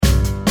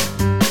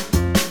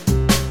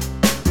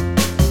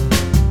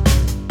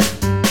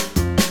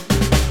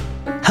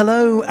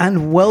Hello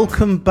and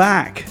welcome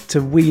back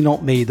to We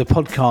Not Me, the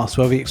podcast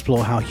where we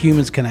explore how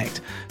humans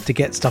connect to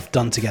get stuff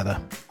done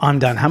together. I'm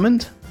Dan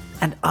Hammond.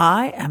 And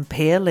I am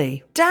Pia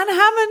Lee. Dan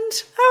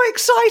Hammond, how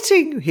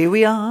exciting. Here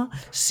we are,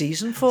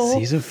 season 4.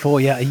 Season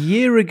 4, yeah, a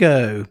year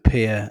ago,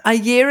 Pia. A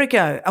year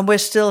ago, and we're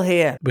still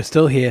here. We're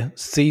still here,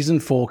 season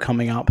 4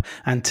 coming up.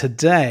 And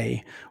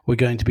today we're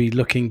going to be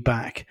looking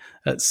back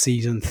at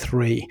season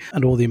 3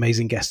 and all the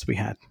amazing guests we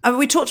had. I mean,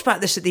 we talked about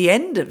this at the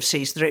end of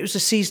season 3. It was a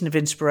season of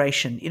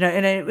inspiration,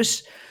 and it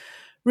was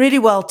really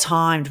well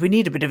timed. We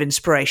need a bit of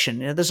inspiration.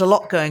 There's a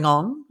lot going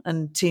on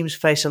and teams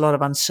face a lot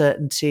of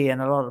uncertainty and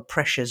a lot of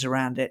pressures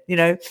around it.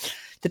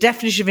 The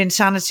definition of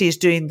insanity is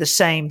doing the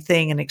same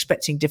thing and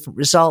expecting different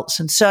results.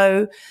 And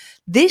so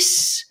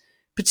this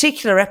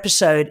particular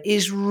episode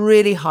is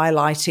really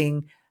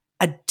highlighting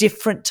a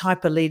different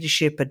type of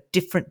leadership, a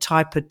different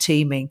type of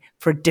teaming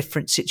for a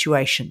different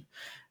situation.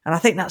 And I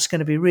think that's going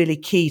to be really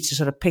key to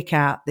sort of pick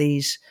out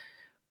these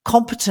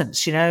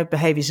competence,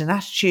 behaviors and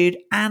attitude,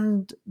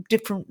 and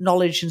different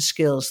knowledge and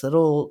skills that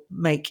all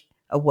make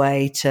a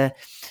way to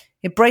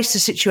embrace the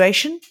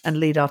situation and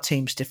lead our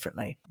teams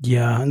differently.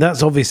 Yeah, and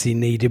that's obviously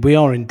needed. We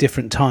are in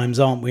different times,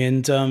 aren't we?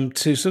 And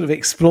to sort of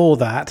explore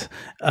that,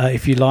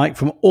 if you like,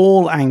 from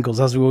all angles,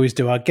 as we always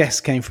do, our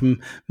guests came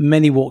from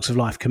many walks of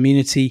life: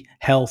 community,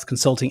 health,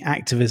 consulting,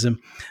 activism,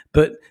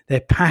 but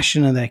their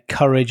passion and their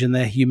courage and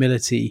their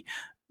humility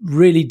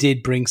really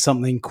did bring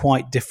something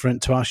quite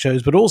different to our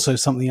shows, but also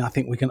something I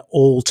think we can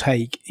all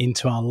take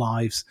into our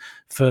lives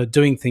for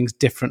doing things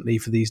differently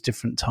for these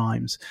different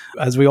times.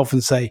 As we often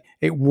say,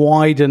 it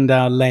widened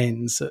our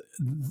lens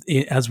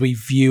as we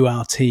view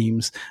our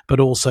teams,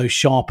 but also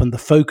sharpened the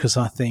focus,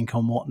 I think,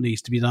 on what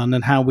needs to be done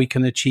and how we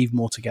can achieve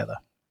more together.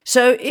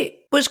 So it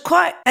was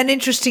quite an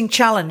interesting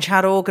challenge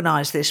how to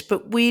organise this,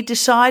 but we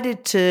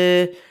decided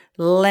to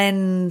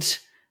lend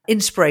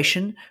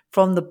inspiration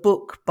from the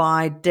book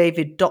by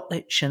David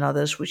Dotlich and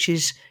others, which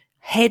is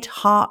Head,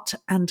 Heart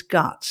and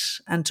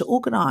Guts, and to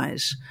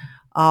organise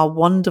our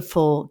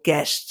wonderful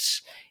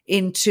guests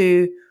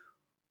into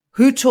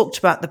who talked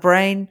about the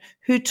brain,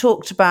 who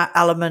talked about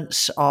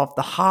elements of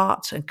the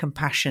heart and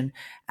compassion,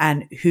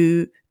 and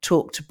who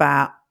talked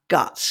about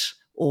guts,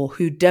 or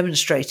who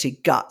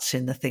demonstrated guts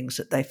in the things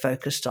that they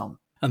focused on.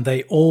 And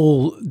they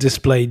all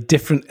displayed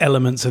different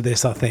elements of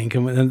this, I think.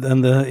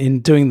 And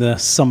in doing the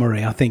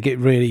summary, I think it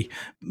really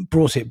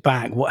brought it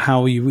back,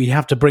 how we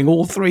have to bring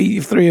all three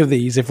of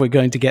these if we're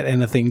going to get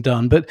anything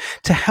done. But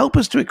to help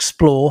us to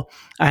explore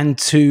and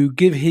to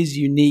give his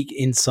unique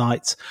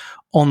insights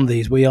on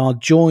these, we are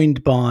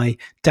joined by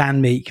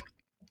Dan Meek.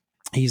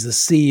 He's the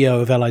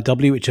CEO of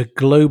LIW, which is a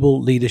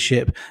global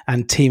leadership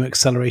and team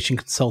acceleration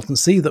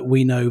consultancy that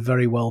we know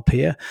very well,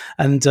 Pia.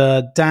 And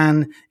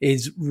Dan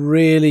is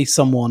really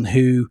someone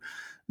who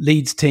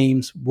leads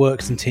teams,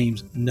 works in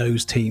teams,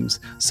 knows teams.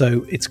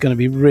 So it's going to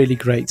be really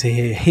great to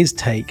hear his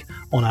take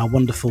on our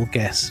wonderful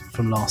guests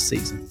from last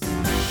season.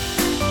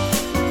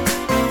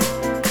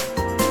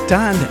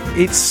 Dan,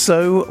 it's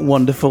so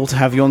wonderful to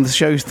have you on the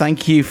show.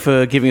 Thank you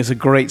for giving us a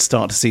great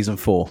start to season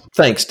 4.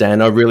 Thanks,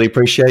 Dan. I really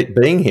appreciate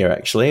being here,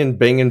 actually, and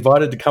being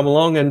invited to come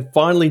along and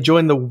finally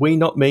join the We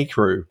Not Me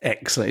crew.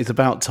 Excellent. It's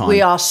about time.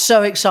 We are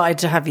so excited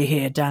to have you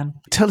here, Dan.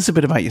 Tell us a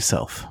bit about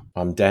yourself.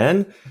 I'm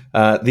Dan,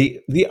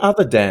 the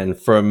other Dan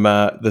from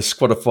the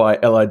Squattify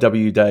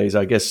LIW days,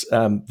 I guess,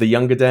 the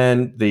younger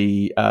Dan,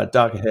 the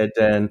darker-haired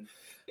Dan.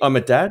 I'm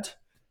a dad.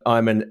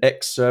 I'm an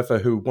ex-surfer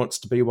who wants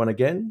to be one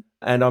again,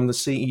 and I'm the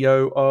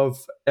CEO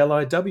of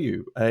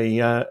LIW,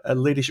 a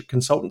leadership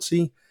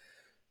consultancy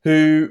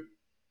who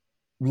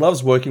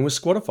loves working with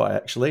Squattify,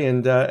 actually,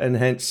 and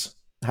hence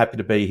happy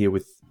to be here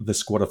with the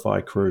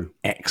Squattify crew.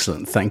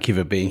 Excellent. Thank you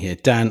for being here.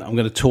 Dan, I'm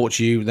going to talk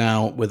to you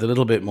now with a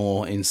little bit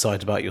more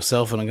insight about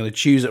yourself, and I'm going to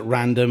choose at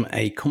random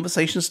a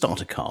conversation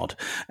starter card.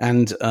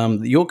 And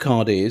your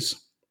card it's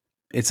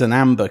an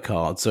amber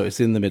card, so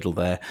it's in the middle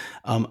there.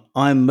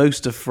 I'm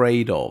most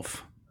afraid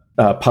of...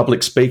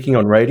 public speaking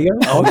on radio.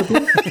 Doing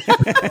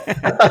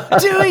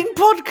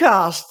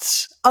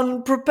podcasts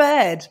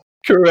unprepared.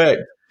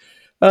 Correct.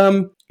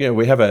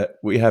 We have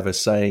a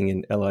saying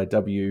in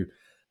LIW,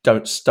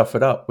 "Don't stuff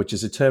it up," which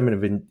is a term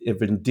of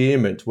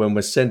endearment when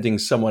we're sending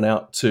someone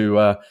out to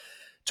a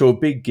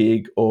big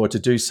gig or to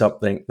do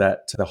something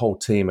that the whole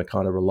team are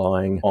kind of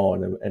relying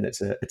on, and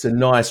it's a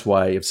nice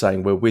way of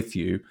saying we're with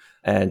you.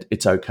 And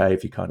it's okay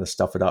if you kind of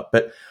stuff it up.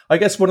 But I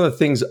guess one of the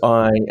things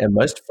I am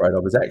most afraid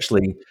of is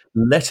actually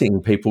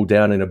letting people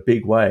down in a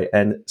big way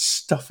and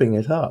stuffing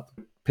it up.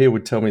 Pia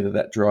would tell me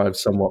that drives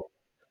somewhat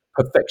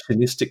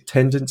perfectionistic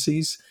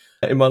tendencies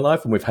in my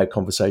life, and we've had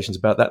conversations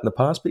about that in the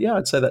past. But yeah,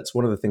 I'd say that's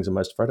one of the things I'm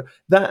most afraid of.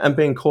 That and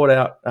being caught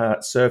out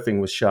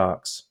surfing with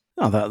sharks.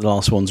 Oh, that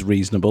last one's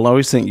reasonable. I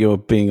always think you're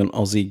being an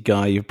Aussie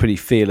guy. You're pretty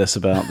fearless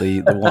about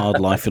the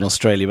wildlife in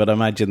Australia, but I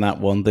imagine that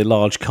one, the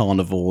large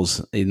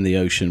carnivores in the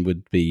ocean,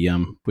 would be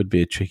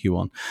a tricky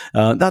one.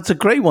 That's a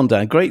great one,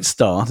 Dan. Great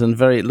start and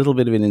very little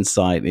bit of an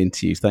insight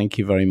into you. Thank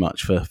you very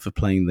much for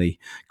playing the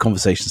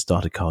conversation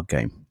starter card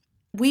game.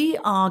 We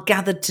are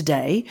gathered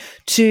today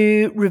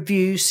to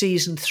review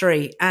season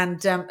 3.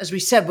 And as we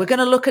said, we're going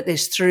to look at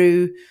this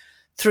through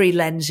 3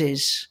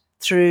 lenses,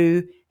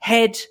 through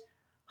head,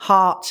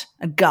 heart,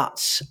 and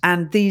guts.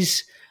 And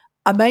these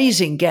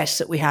amazing guests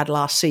that we had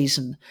last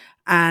season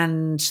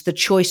and the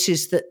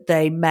choices that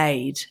they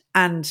made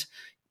and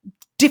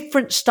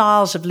different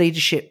styles of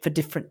leadership for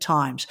different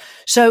times.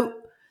 So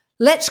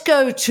let's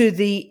go to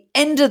the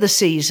end of the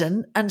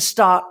season and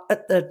start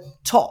at the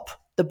top,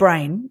 the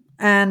brain.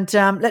 And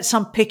let's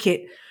unpick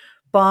it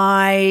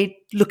by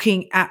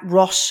looking at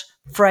Ross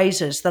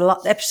Fraser's,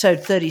 the episode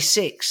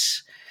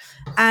 36.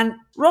 And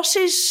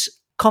Ross's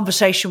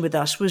conversation with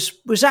us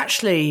was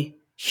actually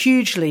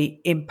hugely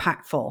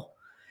impactful.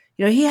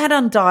 You know, he had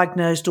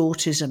undiagnosed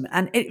autism,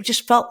 and it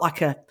just felt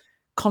like a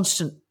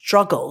constant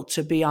struggle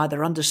to be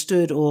either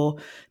understood or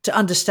to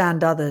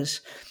understand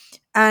others.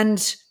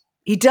 And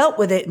he dealt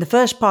with it in the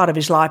first part of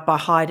his life by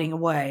hiding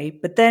away.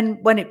 But then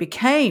when it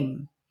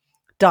became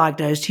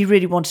diagnosed, he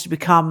really wanted to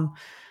become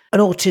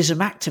an autism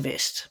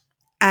activist.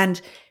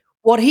 And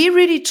what he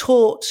really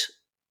taught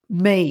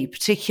me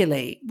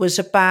particularly was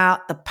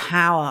about the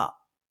power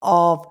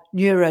of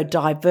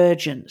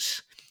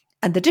neurodivergence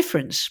and the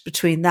difference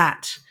between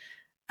that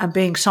and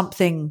being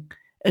something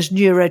as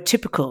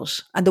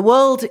neurotypicals. And the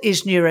world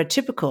is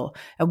neurotypical,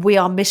 and we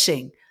are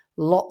missing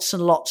lots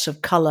and lots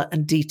of color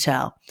and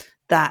detail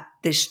that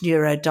this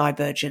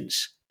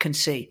neurodivergence can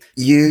see.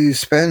 You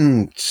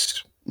spend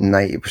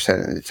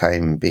 90% of the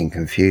time being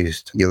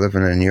confused. You live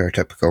in a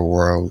neurotypical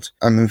world.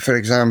 I mean, for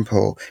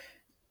example,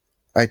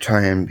 I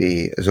try and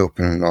be as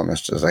open and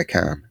honest as I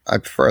can. I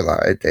prefer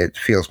that. It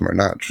feels more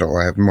natural.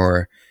 I have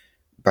more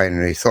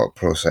binary thought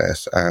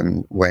process.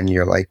 And when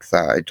you're like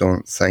that, I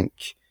don't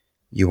think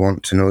you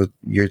want to know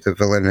you're the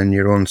villain in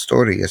your own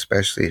story,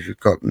 especially if you've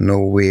got no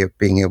way of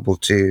being able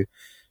to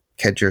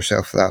kid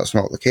yourself that's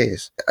not the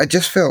case. I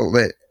just felt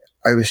that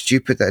I was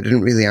stupid, that I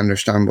didn't really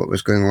understand what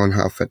was going on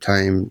half the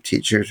time.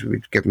 Teachers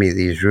would give me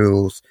these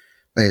rules.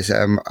 Like I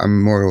said,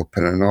 I'm more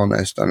open and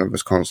honest, and I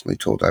was constantly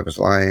told I was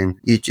lying.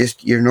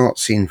 You're not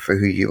seen for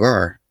who you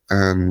are.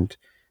 And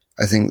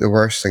I think the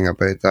worst thing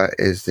about that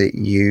is that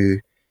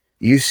you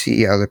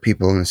see other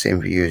people in the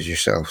same view as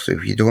yourself. So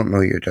if you don't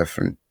know you're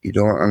different, you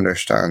don't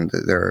understand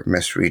that they're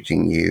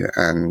misreading you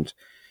and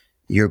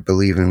you're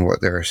believing what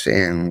they're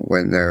saying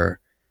when they're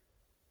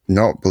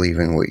not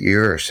believing what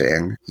you're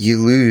saying, you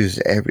lose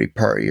every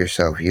part of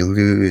yourself. You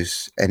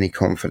lose any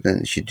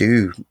confidence you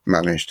do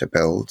manage to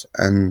build.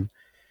 And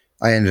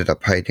I ended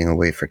up hiding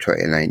away for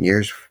 29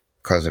 years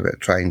because of it,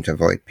 trying to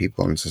avoid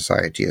people in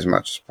society as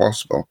much as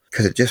possible,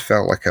 because it just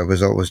felt like I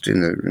was always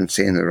doing and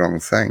saying the wrong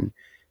thing.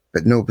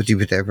 But nobody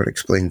would ever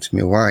explain to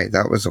me why.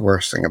 That was the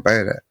worst thing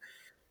about it.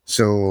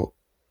 So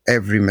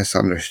every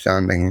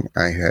misunderstanding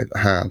I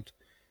had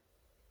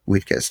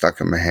would get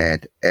stuck in my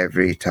head.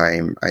 Every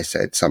time I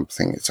said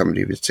something that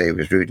somebody would say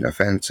was rude and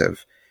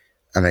offensive,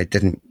 and I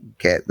didn't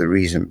get the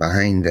reason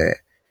behind it,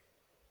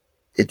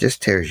 it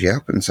just tears you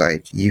up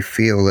inside. You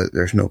feel that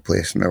there's no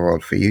place in the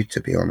world for you,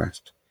 to be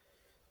honest.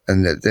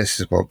 And that this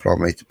is what brought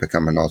me to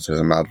become an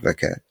autism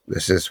advocate.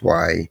 This is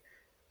why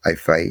I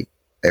fight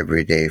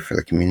every day for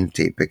the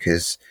community,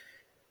 because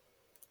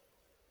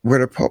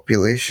we're a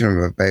population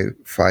of about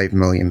 5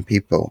 million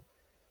people.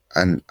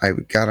 And I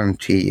would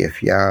guarantee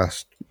if you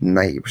asked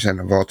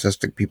 90% of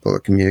autistic people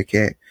that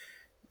communicate,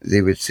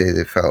 they would say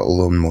they felt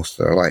alone most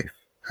of their life.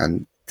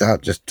 And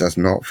that just does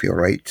not feel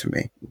right to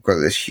me. We've got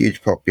this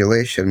huge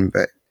population,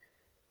 but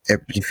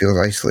everybody feels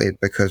isolated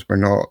because we're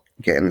not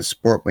getting the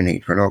support we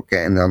need. We're not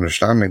getting the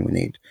understanding we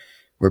need.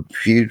 We're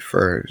viewed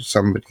for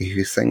somebody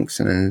who thinks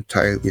in an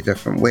entirely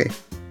different way.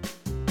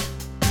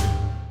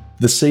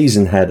 The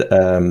season had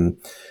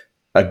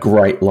a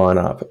great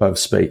lineup of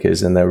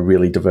speakers, and they were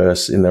really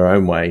diverse in their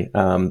own way.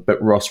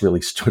 But Ross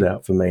really stood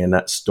out for me in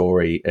that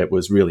story. It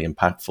was really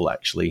impactful,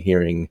 actually,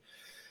 hearing,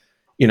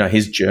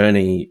 his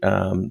journey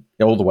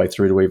all the way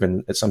through to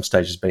even at some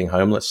stages being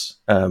homeless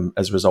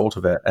as a result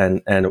of it.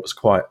 And it was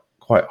quite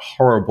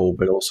horrible,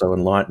 but also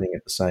enlightening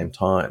at the same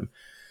time.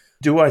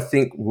 Do I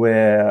think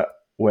we're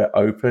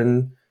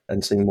open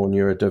and seeing more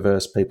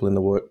neurodiverse people in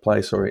the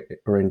workplace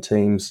or in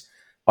teams?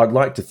 I'd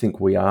like to think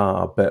we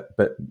are, but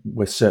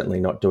we're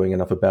certainly not doing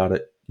enough about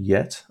it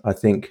yet. I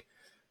think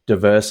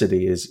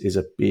diversity is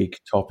a big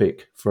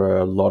topic for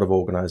a lot of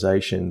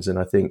organizations, and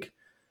I think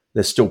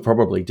they're still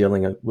probably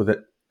dealing with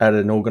it at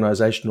an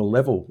organizational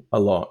level a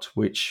lot,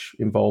 which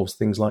involves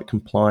things like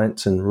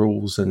compliance and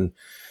rules and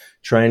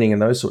training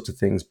and those sorts of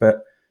things.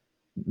 But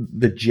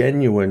the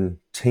genuine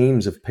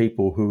teams of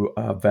people who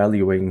are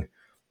valuing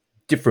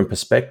different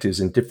perspectives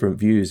and different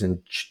views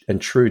and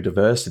true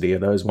diversity are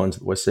those ones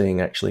that we're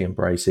seeing actually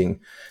embracing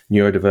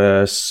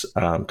neurodiverse,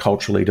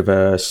 culturally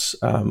diverse,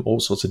 all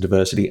sorts of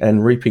diversity,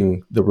 and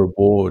reaping the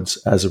rewards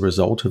as a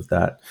result of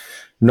that,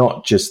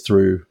 not just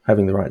through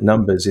having the right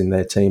numbers in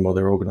their team or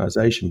their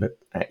organization, but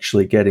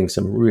actually getting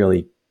some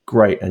really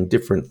great and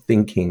different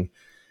thinking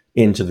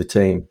into the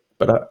team.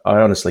 But I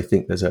honestly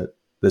think there's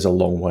there's a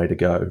long way to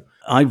go.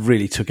 I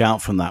really took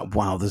out from that,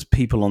 wow, there's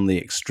people on the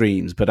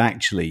extremes, but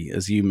actually,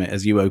 as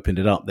you opened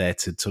it up there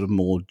to sort of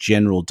more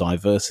general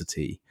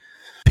diversity,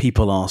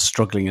 people are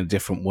struggling in a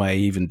different way,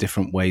 even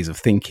different ways of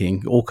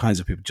thinking. All kinds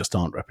of people just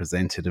aren't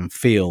represented and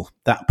feel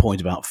that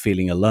point about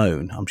feeling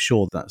alone. I'm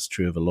sure that's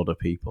true of a lot of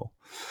people.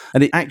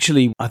 And it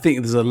actually, I think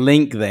there's a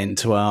link then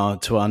to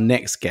our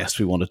next guest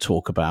we want to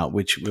talk about,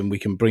 which when we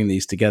can bring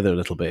these together a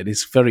little bit,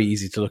 it's very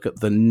easy to look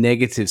at the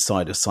negative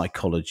side of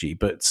psychology.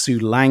 But Sue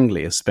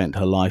Langley has spent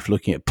her life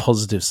looking at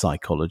positive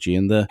psychology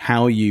and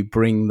how you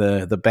bring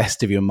the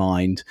best of your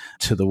mind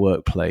to the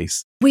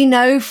workplace. We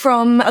know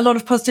from a lot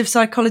of positive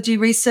psychology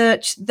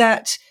research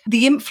that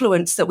the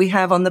influence that we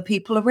have on the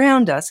people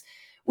around us.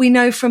 We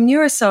know from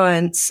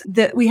neuroscience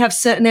that we have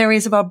certain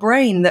areas of our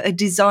brain that are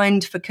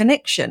designed for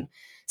connection.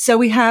 So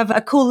we have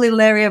a cool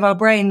little area of our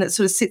brain that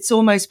sort of sits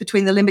almost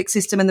between the limbic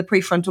system and the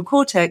prefrontal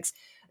cortex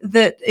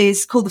that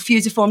is called the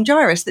fusiform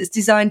gyrus, that's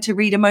designed to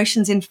read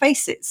emotions in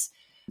faces.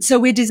 So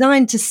we're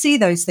designed to see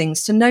those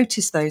things, to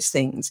notice those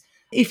things.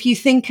 If you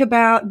think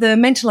about the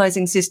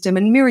mentalizing system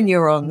and mirror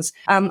neurons,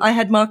 I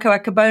had Marco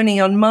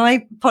Accaboni on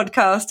my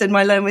podcast and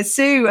my Learn with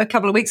Sue a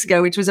couple of weeks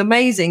ago, which was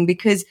amazing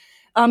because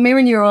our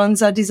mirror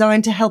neurons are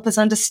designed to help us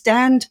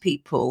understand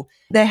people.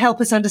 They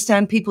help us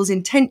understand people's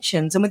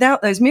intentions. And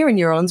without those mirror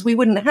neurons, we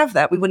wouldn't have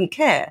that. We wouldn't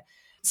care.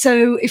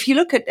 So if you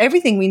look at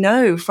everything we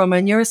know from a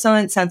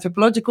neuroscience,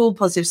 anthropological,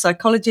 positive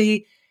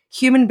psychology,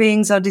 human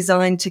beings are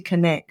designed to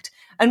connect.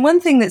 And one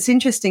thing that's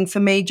interesting for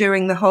me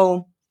during the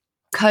whole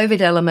COVID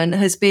element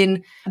has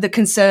been the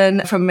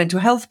concern from a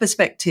mental health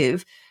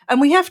perspective. And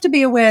we have to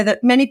be aware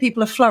that many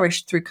people have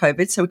flourished through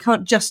COVID. So we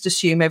can't just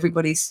assume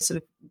everybody's sort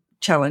of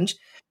challenged.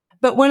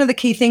 But one of the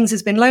key things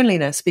has been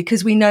loneliness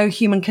because we know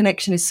human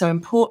connection is so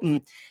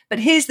important. But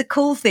here's the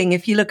cool thing.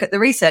 If you look at the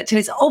research, and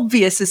it's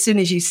obvious as soon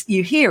as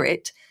you hear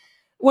it,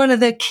 one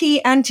of the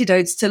key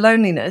antidotes to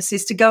loneliness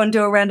is to go and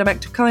do a random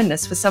act of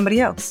kindness for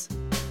somebody else.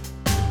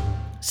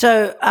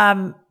 So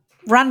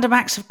random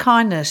acts of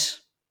kindness.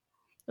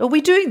 Are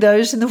we doing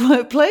those in the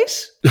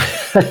workplace?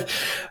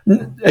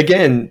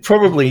 Again,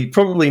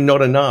 probably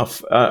not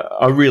enough.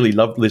 I really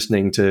loved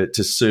listening to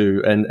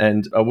Sue,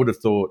 and I would have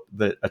thought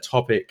that a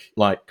topic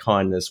like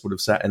kindness would have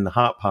sat in the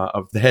heart part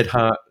of the head,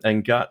 heart,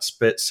 and guts.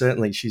 But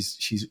certainly,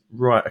 she's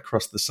right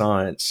across the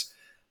science.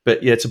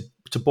 But yeah,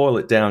 to boil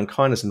it down,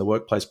 kindness in the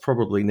workplace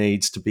probably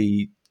needs to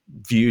be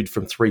viewed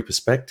from three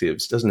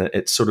perspectives, doesn't it?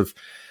 It's sort of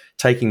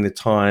taking the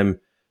time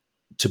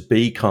to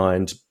be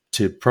kind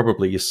to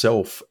probably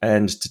yourself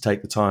and to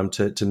take the time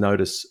to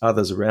notice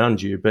others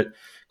around you. But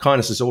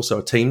kindness is also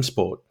a team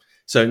sport.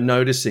 So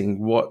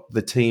noticing what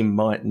the team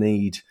might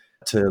need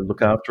to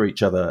look after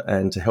each other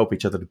and to help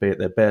each other to be at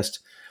their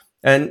best.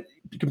 And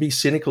you can be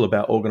cynical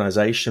about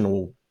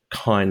organizational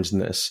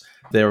kindness.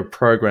 There are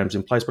programs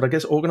in place, but I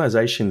guess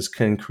organizations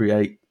can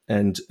create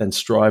and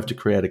strive to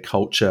create a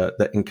culture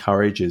that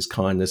encourages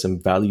kindness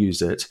and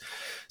values it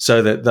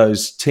so that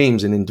those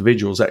teams and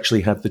individuals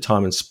actually have the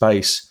time and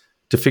space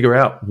to figure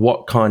out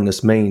what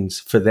kindness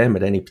means for them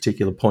at any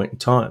particular point in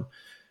time.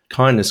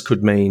 Kindness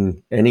could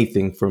mean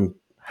anything from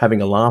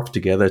having a laugh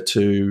together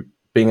to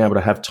being able to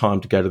have time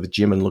to go to the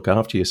gym and look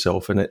after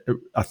yourself. And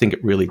I think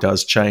it really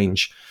does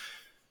change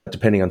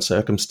depending on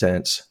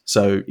circumstance.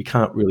 So you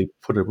can't really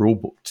put a rule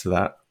book to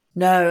that.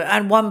 No,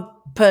 and one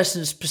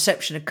person's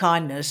perception of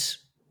kindness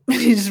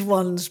is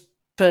one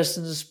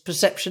person's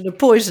perception of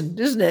poison,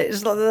 isn't it?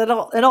 It's like they're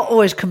not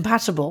always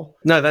compatible.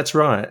 No, that's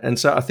right. And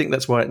so I think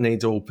that's why it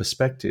needs all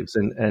perspectives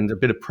and a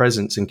bit of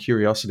presence and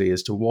curiosity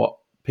as to what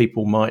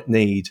people might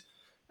need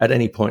at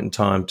any point in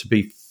time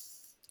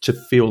to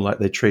feel like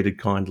they're treated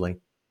kindly.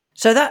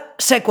 So that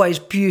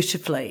segues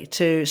beautifully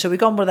so we've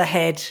gone with the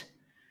head,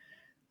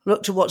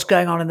 looked at what's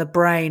going on in the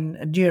brain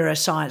and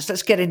neuroscience.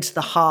 Let's get into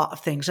the heart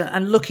of things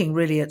and looking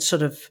really at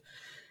sort of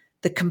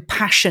the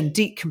compassion,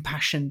 deep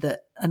compassion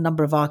that a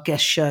number of our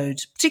guests showed,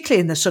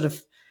 particularly in the sort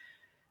of,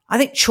 I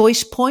think,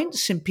 choice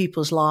points in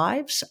people's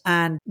lives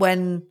and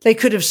when they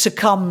could have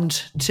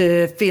succumbed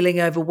to feeling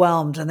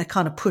overwhelmed and they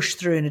kind of pushed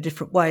through in a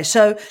different way.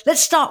 So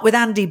let's start with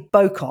Andy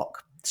Bocock.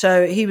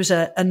 So he was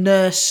a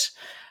nurse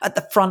at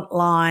the front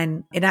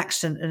line in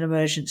accident and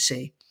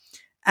emergency,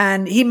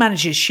 and he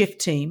manages shift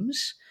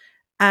teams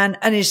and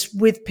is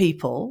with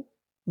people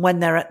when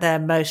they're at their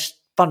most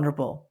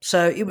vulnerable.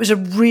 So it was a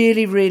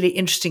really, really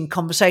interesting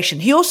conversation.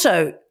 He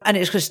also, and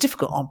it's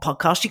difficult on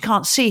podcast, you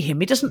can't see him.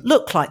 He doesn't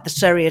look like the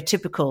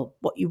stereotypical,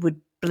 what you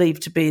would believe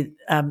to be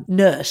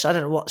nurse. I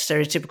don't know what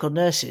stereotypical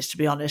nurse is, to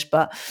be honest,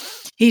 but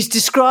he's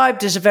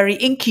described as a very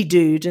inky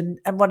dude. And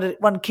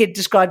one kid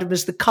described him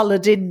as the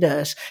coloured in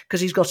nurse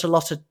because he's got a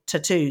lot of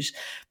tattoos.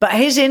 But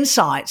his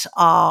insights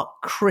are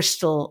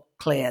crystal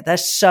clear. They're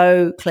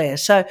so clear.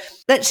 So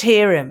let's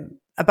hear him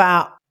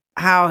about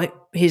how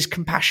his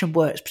compassion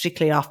works,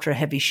 particularly after a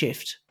heavy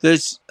shift.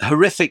 There's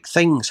horrific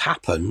things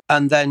happen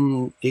and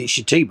then it's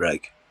your tea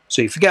break.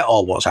 So you forget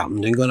all what's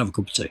happened and go and have a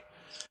cup of tea.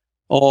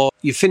 Or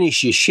you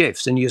finish your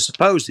shift and you're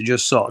supposed to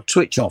just sort of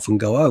twitch off and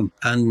go home.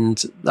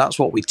 And that's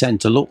what we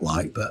tend to look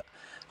like. But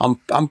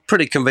I'm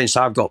pretty convinced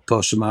I've got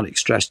post-traumatic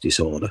stress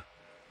disorder.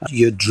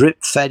 You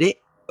drip fed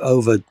it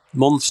over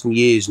months and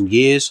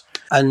years.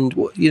 And,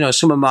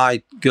 some of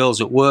my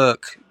girls at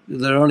work,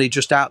 they're only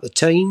just out the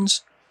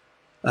teens.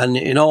 And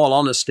in all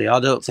honesty, I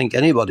don't think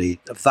anybody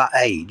of that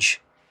age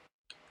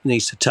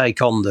needs to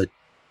take on the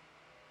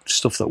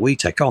stuff that we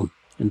take on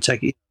and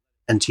take it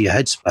into your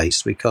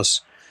headspace,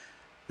 because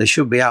they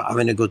should be out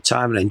having a good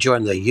time and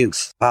enjoying their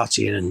youth,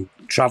 partying and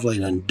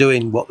travelling and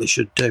doing what they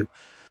should do,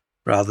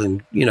 rather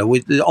than,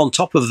 on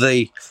top of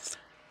the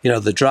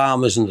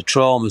dramas and the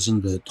traumas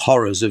and the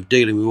horrors of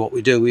dealing with what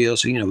we do, we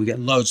also, we get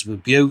loads of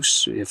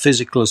abuse,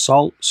 physical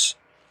assaults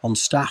on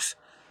staff.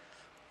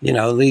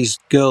 These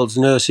girls,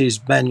 nurses,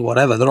 men,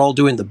 whatever, they're all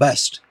doing the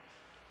best.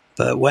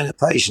 But when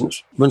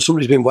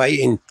somebody's been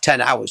waiting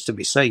 10 hours to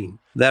be seen,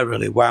 they're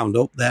really wound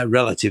up, their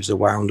relatives are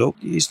wound up.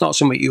 It's not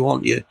something you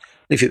want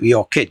if it were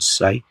your kids,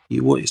 say,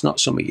 it's not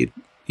something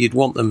you'd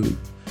want them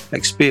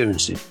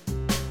experiencing.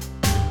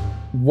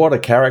 What a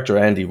character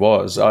Andy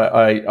was.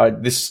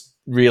 This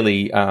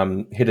really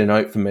hit a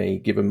note for me,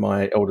 given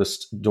my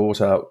eldest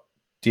daughter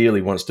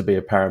dearly wants to be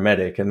a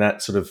paramedic, and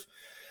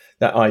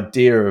that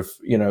idea of,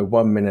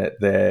 1 minute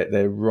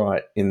they're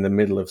right in the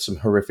middle of some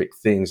horrific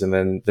things, and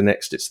then the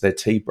next it's their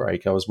tea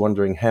break. I was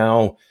wondering,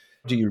 how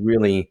do you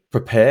really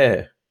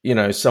prepare,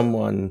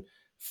 someone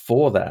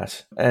for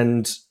that?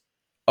 And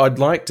I'd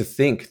like to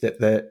think that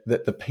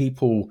the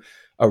people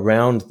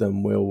around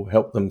them will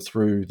help them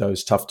through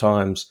those tough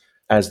times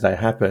as they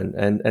happen.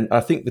 And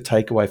I think the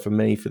takeaway for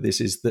me for this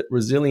is that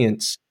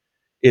resilience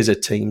is a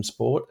team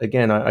sport.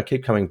 Again, I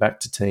keep coming back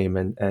to team,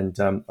 and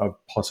I'm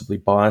possibly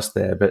biased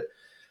there, but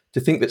to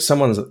think that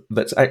someone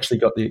that's actually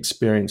got the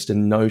experience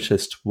and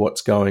noticed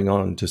what's going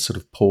on to sort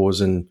of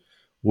pause and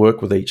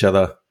work with each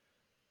other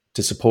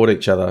to support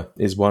each other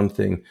is one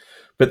thing.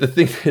 But the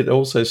thing that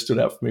also stood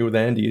out for me with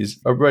Andy is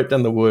I wrote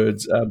down the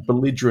words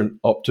belligerent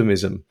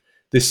optimism,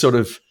 this sort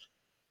of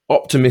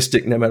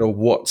optimistic no matter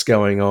what's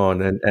going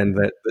on, and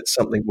that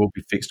something will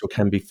be fixed or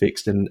can be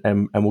fixed, and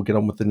we'll get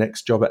on with the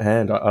next job at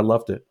hand. I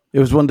loved it. It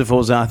was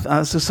wonderful.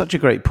 That's such a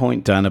great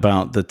point, Dan,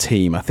 about the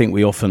team. I think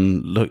we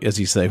often look, as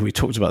you say, we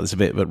talked about this a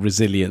bit, but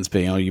resilience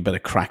being, you better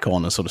crack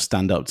on and sort of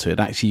stand up to it.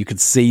 Actually, you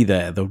could see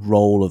there the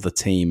role of the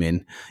team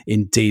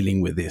in dealing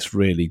with this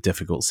really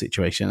difficult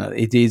situation.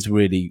 It is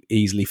really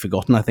easily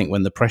forgotten. I think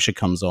when the pressure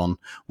comes on,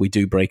 we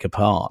do break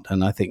apart.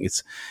 And I think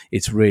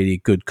it's really a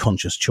good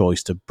conscious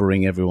choice to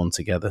bring everyone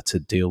together to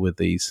deal with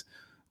these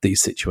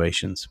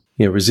situations.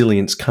 Yeah,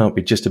 resilience can't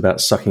be just about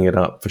sucking it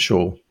up, for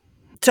sure.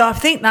 So I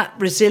think that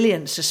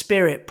resilience of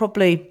spirit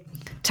probably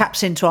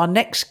taps into our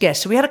next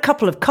guest. So we had a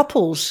couple of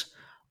couples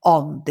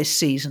on this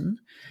season,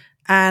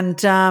 and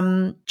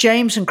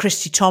James and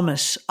Christy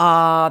Thomas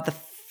are the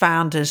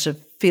founders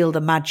of Feel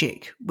the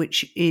Magic,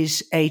 which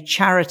is a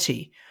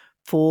charity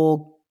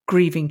for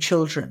grieving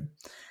children.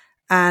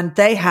 And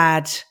they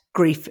had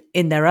grief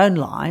in their own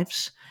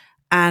lives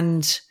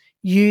and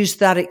used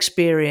that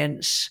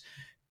experience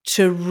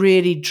to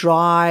really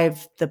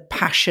drive the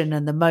passion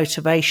and the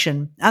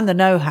motivation and the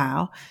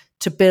know-how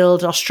to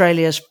build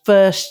Australia's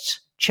first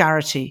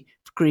charity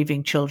for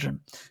grieving children.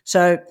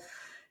 So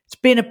it's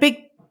been a big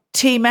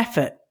team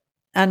effort,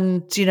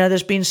 and,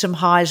 there's been some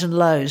highs and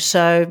lows.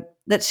 So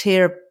let's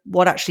hear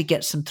what actually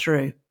gets them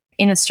through.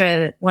 In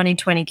Australia, 1 in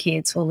 20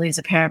 kids will lose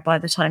a parent by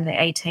the time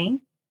they're 18,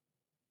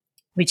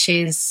 which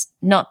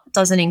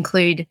doesn't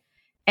include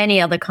any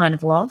other kind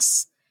of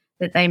loss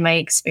that they may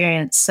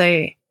experience.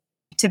 So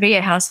to be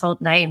a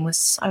household name was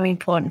so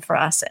important for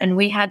us, and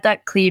we had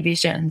that clear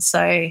vision.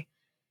 So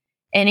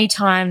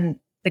anytime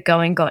the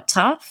going got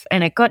tough,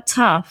 and it got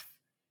tough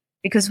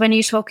because when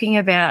you're talking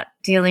about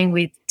dealing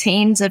with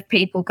teams of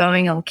people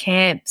going on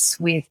camps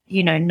with,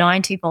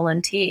 90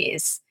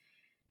 volunteers,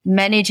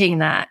 managing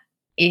that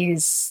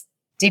is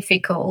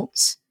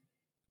difficult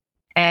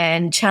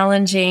and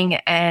challenging.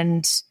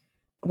 And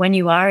when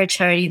you are a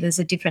charity, there's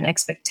a different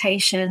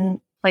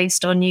expectation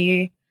placed on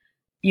you.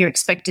 You're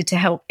expected to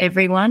help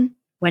everyone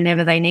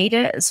whenever they need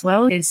it as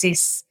well. There's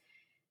this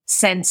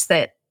sense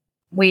that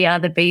we are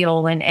the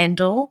be-all and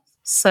end-all.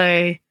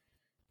 So,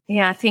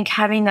 I think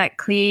having that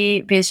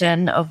clear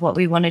vision of what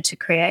we wanted to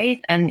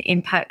create and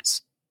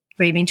impact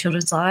grieving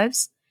children's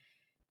lives,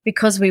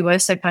 because we were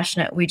so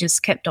passionate, we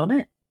just kept on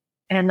it.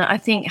 And I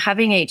think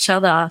having each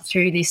other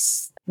through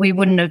this,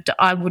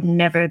 I would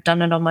never have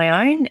done it on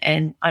my own,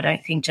 and I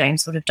don't think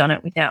James would have done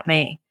it without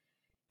me,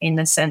 in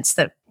the sense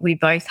that we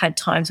both had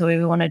times where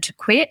we wanted to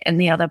quit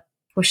and the other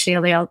pushed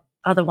the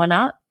other one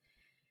up.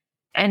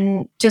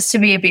 And just to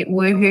be a bit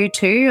woohoo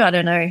too, I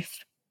don't know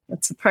if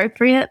it's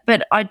appropriate,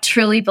 but I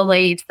truly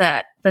believe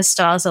that the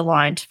stars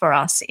aligned for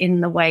us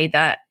in the way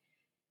that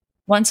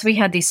once we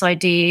had this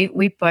idea,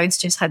 we both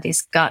just had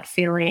this gut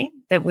feeling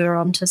that we were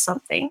onto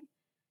something,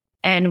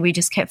 and we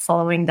just kept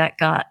following that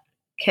gut,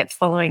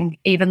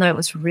 even though it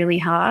was really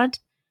hard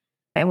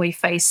and we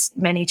faced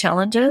many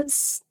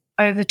challenges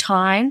over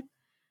time.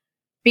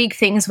 Big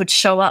things would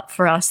show up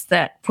for us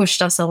that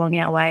pushed us along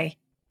our way,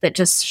 that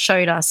just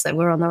showed us that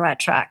we're on the right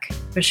track,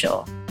 for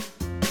sure.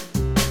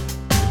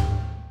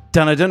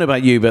 Dan, I don't know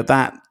about you, but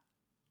that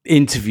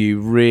interview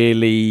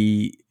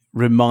really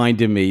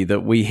reminded me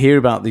that we hear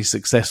about these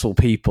successful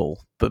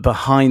people, but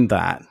behind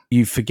that,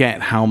 you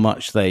forget how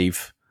much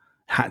they've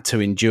had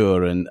to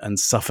endure and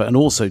suffer, and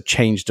also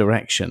change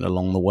direction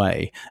along the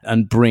way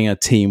and bring a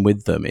team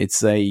with them.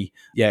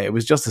 It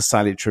was just a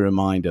salutary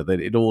reminder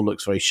that it all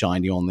looks very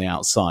shiny on the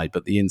outside,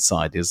 but the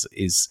inside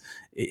is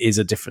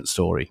a different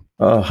story.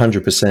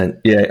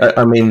 100%. Yeah.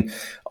 I mean,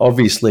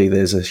 obviously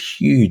there's a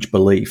huge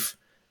belief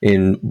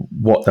in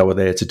what they were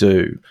there to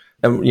do.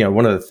 And,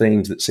 one of the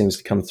themes that seems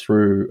to come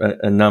through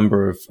a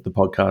number of the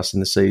podcasts in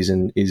the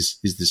season is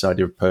this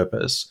idea of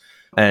purpose.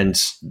 And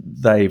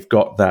they've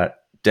got that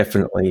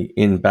definitely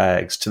in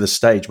bags, to the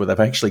stage where they've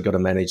actually got to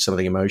manage some of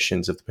the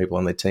emotions of the people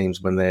on their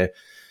teams when they're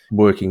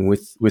working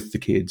with the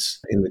kids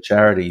in the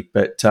charity.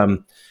 But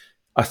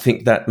I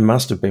think that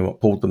must have been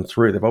what pulled them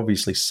through. They've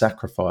obviously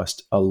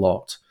sacrificed a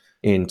lot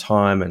in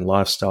time and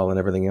lifestyle and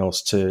everything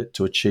else to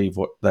achieve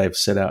what they've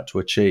set out to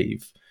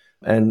achieve.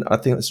 And I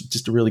think that's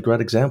just a really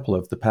great example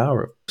of the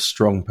power of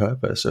strong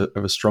purpose, of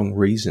a strong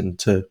reason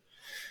to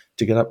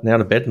get up and out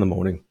of bed in the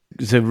morning.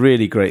 It's a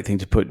really great thing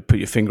to put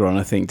your finger on,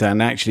 I think,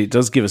 Dan. Actually, it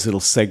does give us a little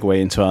segue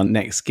into our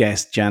next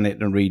guest,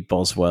 Janet and Reed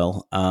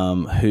Boswell,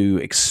 who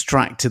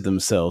extracted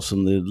themselves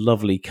from the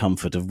lovely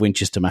comfort of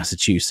Winchester,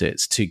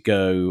 Massachusetts, to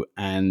go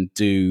and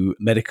do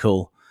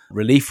medical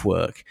relief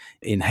work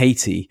in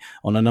Haiti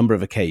on a number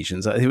of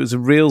occasions. It was a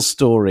real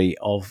story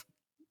of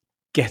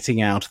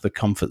getting out of the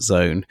comfort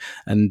zone,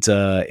 and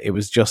it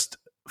was just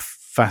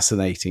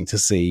fascinating to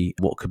see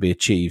what could be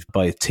achieved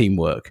by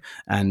teamwork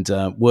and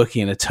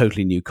working in a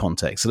totally new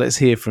context. So let's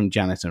hear from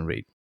Janet and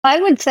Reed. I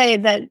would say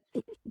that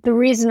the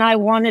reason I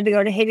wanted to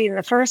go to Haiti in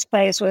the first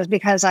place was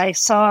because I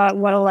saw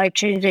what a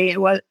life-changing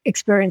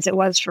experience it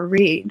was for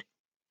Reed.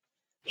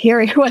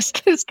 Here he was,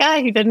 this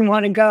guy who didn't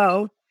want to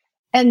go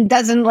and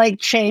doesn't like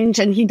change,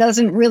 and he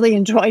doesn't really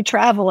enjoy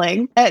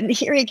traveling. And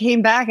here he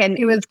came back, and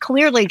it was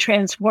clearly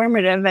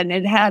transformative, and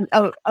it had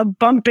a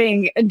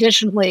bumping,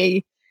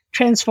 additionally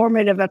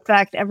transformative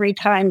effect every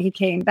time he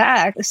came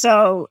back.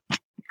 So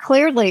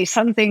clearly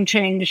something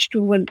changed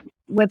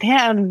with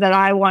him that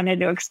I wanted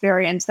to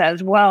experience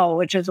as well,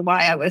 which is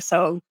why I was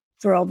so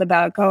thrilled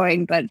about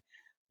going. But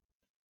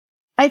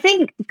I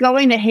think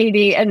going to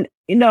Haiti, and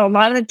a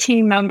lot of the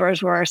team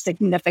members were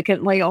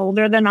significantly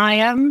older than I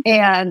am,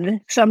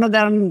 and some of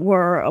them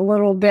were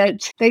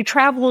they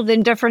traveled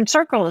in different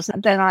circles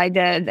than I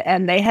did,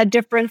 and they had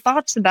different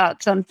thoughts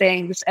about some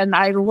things. And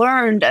I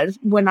learned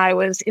when I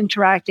was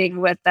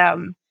interacting with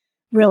them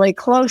really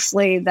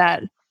closely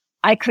that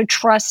I could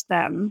trust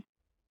them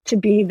to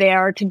be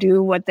there to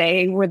do what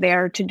they were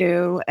there to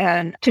do,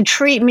 and to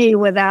treat me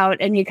without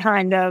any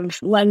kind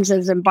of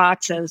lenses and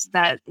boxes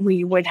that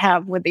we would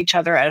have with each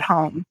other at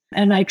home.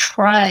 And I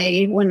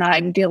try, when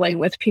I'm dealing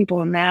with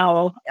people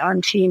now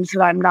on teams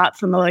that I'm not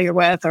familiar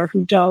with or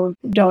who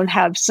don't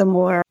have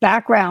similar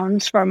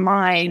backgrounds from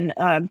mine,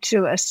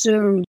 to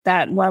assume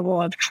that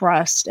level of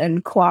trust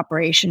and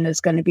cooperation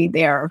is going to be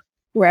there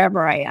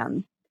wherever I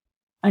am.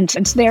 And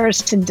it's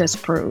theirs to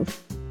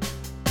disprove.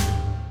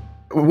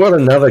 What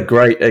another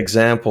great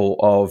example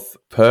of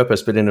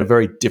purpose, but in a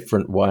very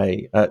different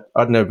way. I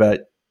don't know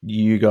about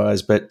you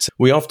guys, but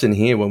we often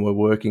hear when we're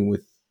working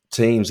with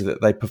teams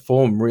that they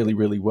perform really,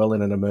 really well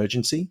in an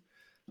emergency.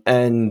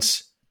 And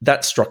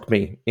that struck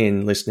me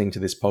in listening to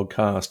this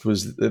podcast,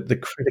 was the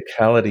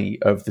criticality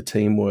of the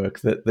teamwork,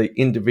 that the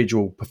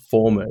individual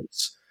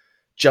performance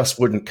just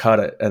wouldn't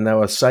cut it. And they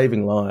were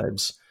saving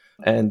lives.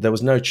 And there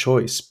was no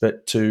choice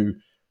but to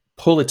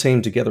pull a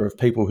team together of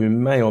people who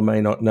may or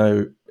may not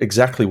know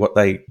exactly what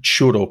they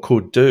should or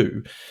could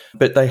do,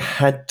 but they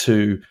had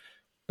to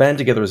band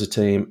together as a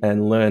team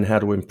and learn how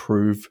to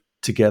improve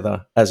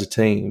together as a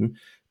team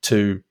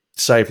to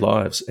save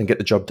lives and get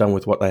the job done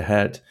with what they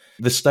had.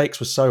 The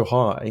stakes were so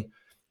high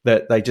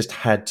that they just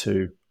had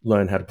to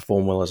learn how to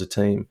perform well as a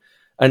team.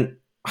 And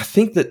I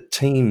think that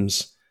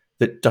teams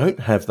that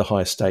don't have the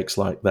high stakes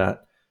like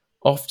that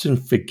often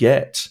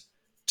forget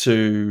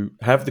to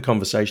have the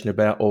conversation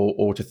about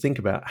or to think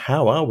about,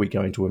 how are we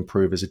going to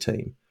improve as a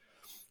team?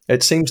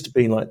 It seems to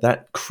be like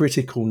that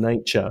critical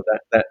nature,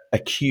 that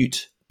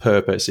acute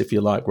purpose, if you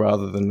like,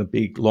 rather than the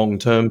big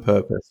long-term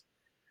purpose,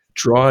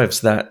 drives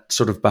that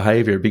sort of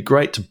behavior. It'd be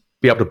great to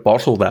be able to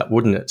bottle that,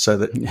 wouldn't it? So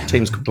that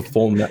teams could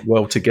perform that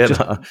well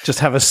together. Just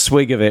have a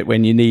swig of it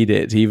when you need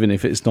it, even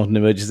if it's not an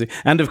emergency.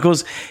 And of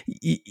course,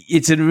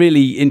 it's a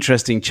really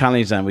interesting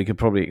challenge, and we could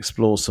probably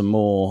explore some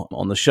more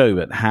on the show.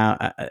 But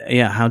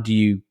how do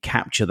you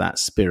capture that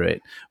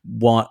spirit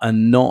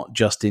and not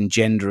just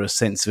engender a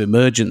sense of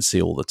emergency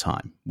all the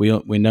time?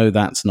 We know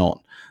that's not,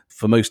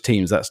 for most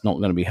teams, that's not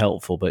going to be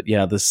helpful. But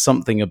yeah, there's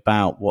something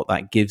about what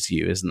that gives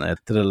you, isn't there,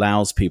 that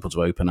allows people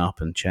to open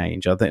up and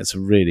change. I think it's a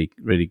really,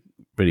 really,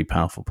 really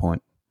powerful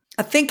point.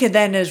 I think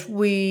then as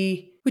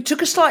we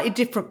took a slightly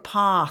different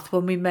path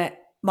when we met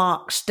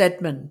Mark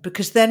Steadman,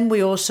 because then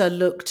we also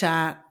looked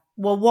at,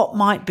 well, what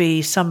might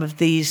be some of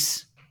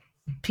these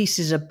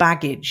pieces of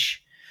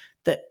baggage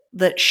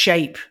that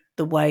shape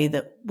the way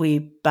that we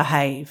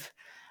behave.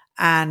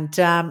 And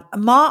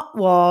Mark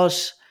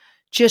was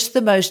just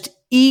the most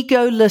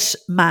egoless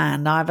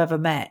man I've ever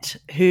met,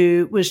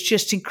 who was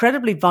just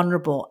incredibly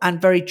vulnerable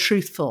and very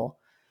truthful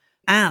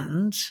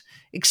and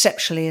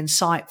exceptionally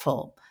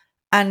insightful.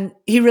 And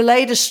he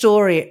relayed a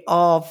story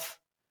of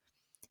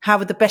how,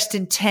 with the best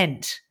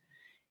intent,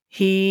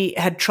 he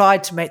had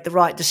tried to make the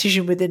right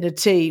decision within a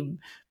team,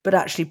 but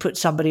actually put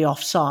somebody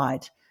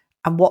offside,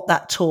 and what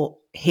that taught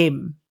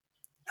him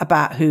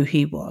about who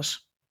he was.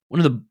 One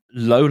of the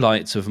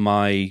lowlights of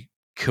my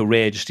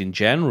career just in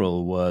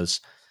general was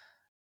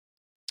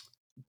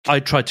I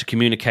tried to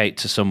communicate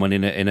to someone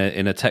in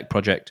a tech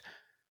project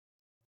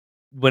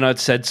when I'd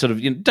said sort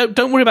of,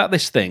 don't worry about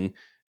this thing,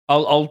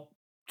 I'll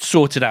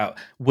sort it out,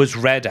 was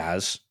read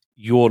as,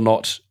 you're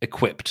not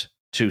equipped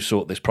to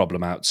sort this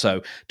problem out,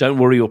 so don't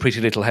worry your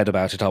pretty little head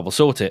about it, I will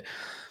sort it.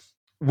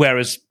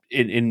 Whereas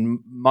in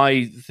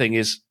my thing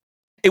is,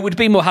 it would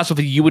be more hassle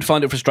for you. You would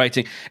find it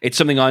frustrating. It's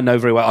something I know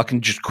very well. I can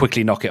just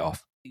quickly knock it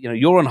off.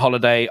 You're on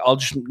holiday. I'll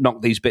just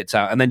knock these bits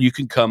out, and then you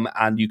can come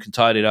and you can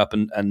tidy it up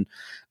and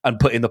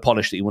put in the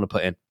polish that you want to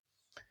put in.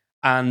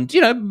 And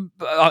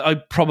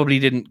I probably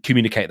didn't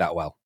communicate that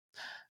well.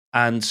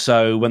 And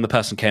so when the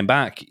person came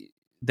back,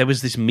 there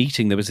was this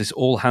meeting. There was this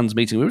all hands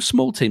meeting. We were a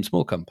small team,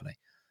 small company,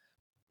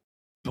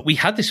 but we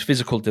had this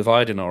physical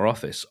divide in our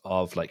office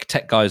of like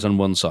tech guys on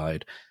one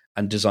side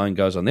and design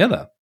guys on the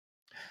other.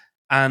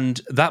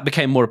 And that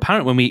became more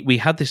apparent when we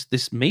had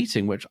this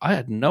meeting, which I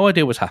had no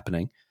idea was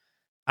happening.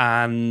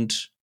 And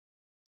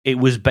it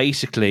was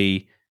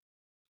basically,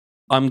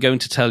 I'm going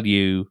to tell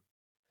you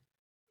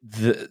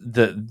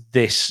that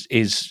this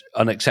is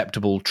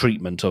unacceptable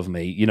treatment of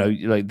me.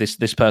 Like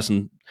this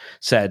person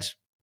said,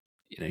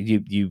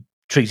 you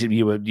treated,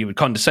 you were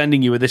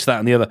condescending, you were this, that,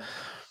 and the other.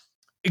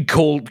 It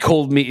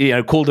called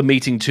me, called a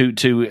meeting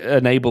to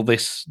enable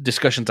this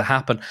discussion to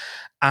happen.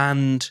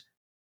 And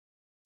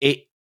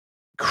it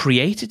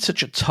created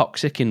such a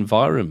toxic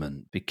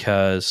environment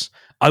because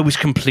I was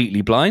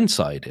completely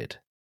blindsided.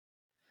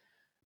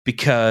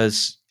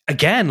 Because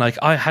again, like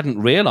I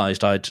hadn't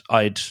realized I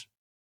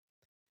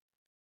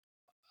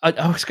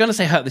was going to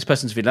say hurt this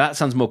person's feeling. That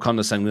sounds more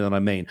condescending than I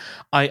mean.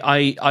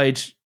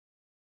 I'd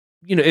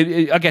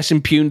I guess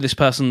impugned this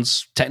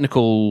person's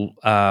technical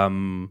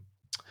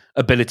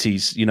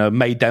abilities.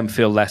 Made them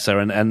feel lesser,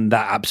 and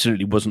that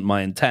absolutely wasn't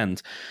my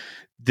intent.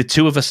 The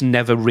two of us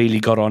never really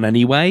got on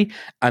anyway,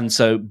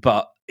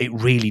 but it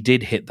really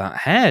did hit that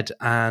head,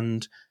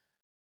 and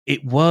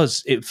it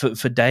was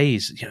for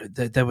days.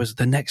 There was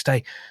the next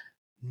day,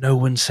 no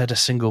one said a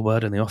single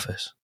word in the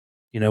office.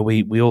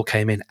 We all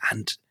came in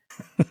and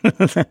no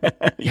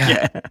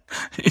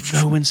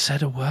one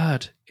said a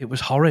word. It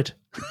was horrid,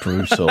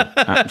 brutal,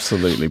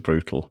 absolutely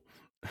brutal.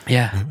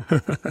 Yeah,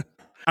 and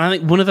I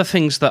think one of the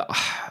things that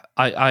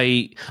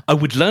I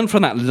would learn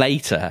from that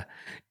later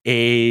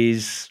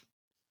is.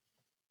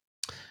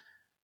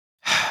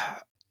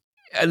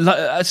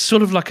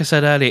 Sort of like I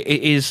said earlier,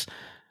 it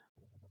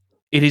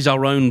is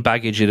our own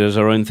baggage, it is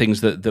our own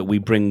things that we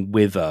bring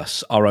with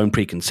us, our own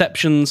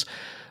preconceptions,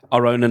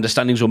 our own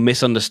understandings or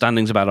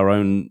misunderstandings about our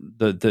own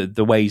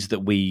the ways that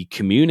we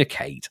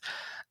communicate.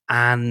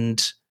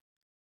 And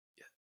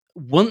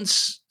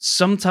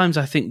sometimes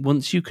I think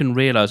once you can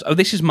realize, oh,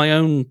 this is my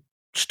own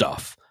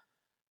stuff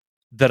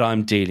that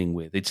I'm dealing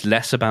with, it's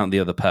less about the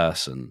other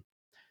person,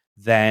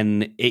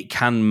 then it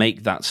can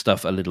make that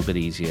stuff a little bit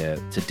easier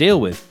to deal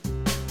with.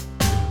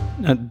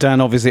 Dan,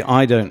 obviously,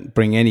 I don't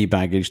bring any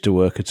baggage to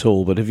work at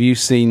all. But have you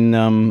seen?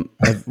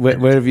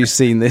 Where have you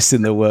seen this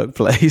in the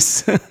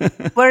workplace?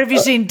 Where have you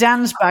seen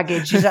Dan's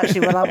baggage? Is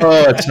actually what I'm.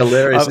 Oh, it's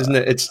hilarious, isn't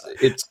it? It's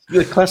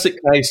the classic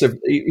case of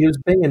he was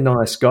being a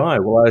nice guy.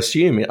 Well, I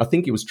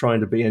think he was trying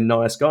to be a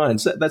nice guy, and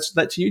so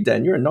that's you,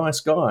 Dan. You're a nice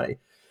guy,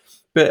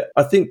 but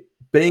I think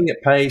being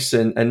at pace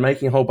and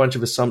making a whole bunch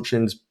of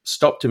assumptions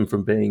stopped him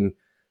from being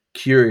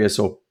curious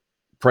or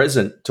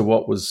present to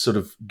what was sort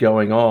of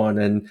going on,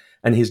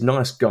 and his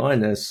nice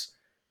guyness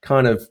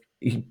kind of,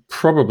 he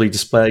probably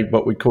displayed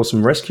what we'd call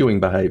some rescuing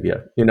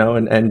behavior,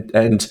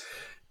 and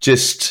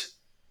just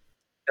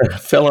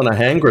fell on a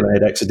hand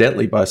grenade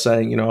accidentally by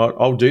saying,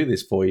 I'll do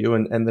this for you,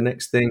 and the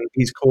next thing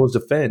he's caused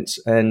offense.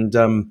 And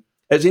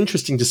it's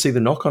interesting to see the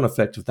knock-on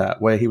effect of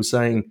that, where he was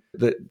saying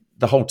that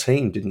the whole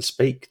team didn't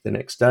speak the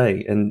next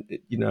day, and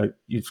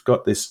you've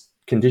got this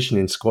condition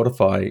in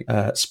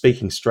Squattify,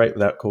 speaking straight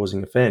without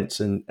causing offense,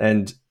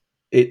 and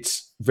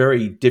it's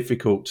very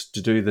difficult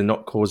to do the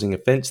not causing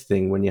offense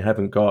thing when you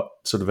haven't got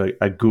sort of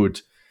a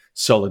good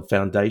solid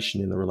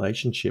foundation in the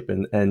relationship,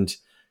 and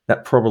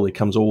that probably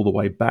comes all the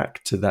way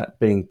back to that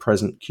being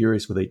present,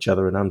 curious with each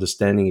other and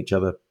understanding each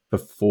other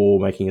before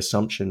making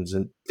assumptions,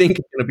 and think it's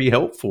going to be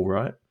helpful,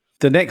 right?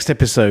 The next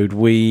episode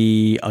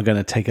we are going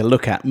to take a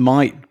look at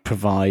might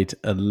provide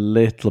a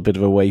little bit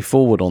of a way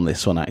forward on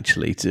this one,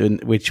 actually,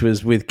 which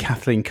was with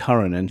Kathleen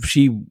Curran. And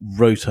she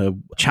wrote a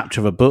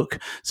chapter of a book,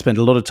 spent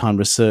a lot of time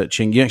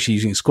researching, actually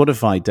using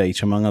Squadify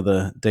data, among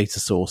other data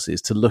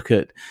sources, to look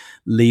at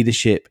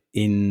leadership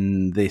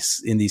in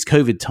these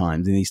COVID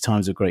times, in these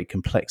times of great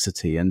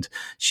complexity. And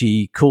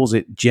she calls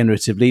it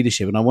generative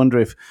leadership. And I wonder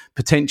if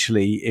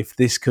potentially, if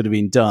this could have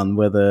been done,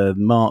 whether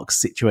Mark's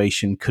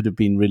situation could have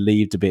been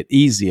relieved a bit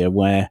easier,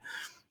 where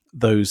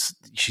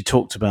she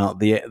talked about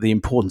the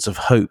importance of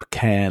hope,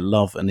 care,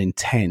 love, and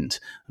intent,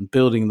 and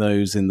building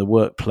those in the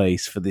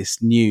workplace for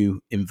this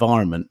new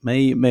environment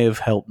may have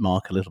helped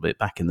Mark a little bit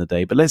back in the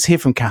day. But let's hear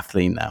from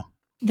Kathleen now.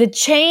 The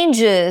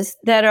changes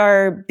that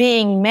are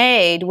being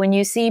made when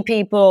you see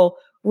people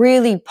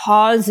really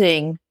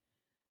pausing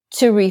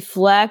to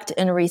reflect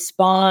and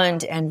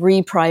respond and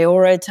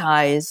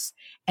reprioritize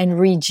and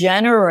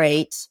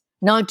regenerate,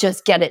 not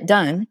just get it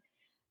done,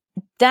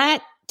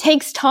 that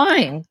takes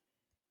time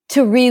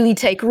to really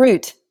take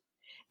root.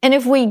 And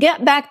if we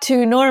get back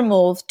to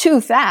normal too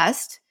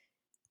fast,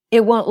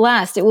 it won't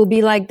last. It will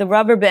be like the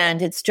rubber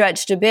band. It's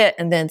stretched a bit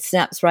and then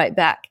snaps right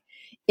back.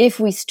 If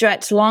we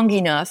stretch long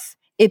enough,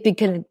 it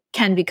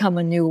can become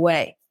a new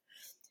way.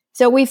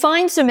 So we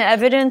find some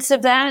evidence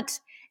of that.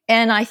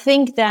 And I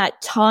think that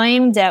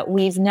time that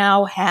we've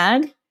now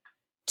had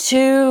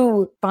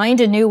to find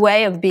a new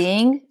way of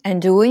being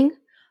and doing,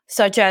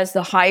 such as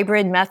the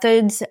hybrid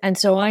methods and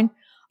so on.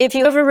 If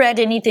you ever read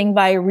anything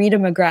by Rita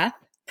McGrath,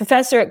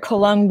 professor at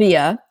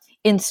Columbia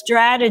in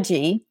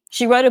strategy,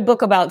 she wrote a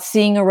book about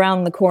seeing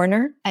around the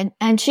corner.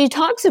 And she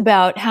talks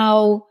about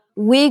how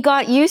we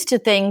got used to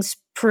things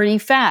pretty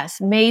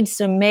fast, made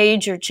some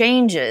major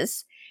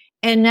changes,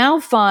 and now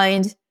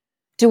find,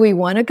 do we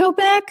want to go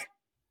back?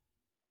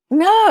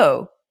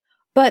 No.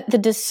 But the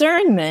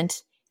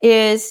discernment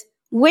is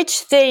which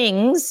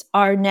things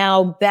are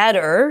now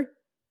better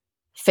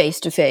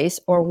face-to-face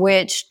or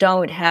which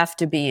don't have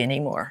to be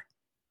anymore.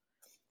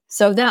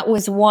 So that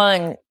was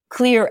one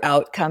clear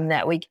outcome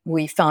that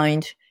we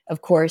find, of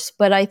course.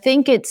 But I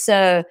think it's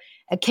a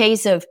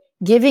case of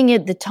giving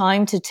it the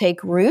time to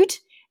take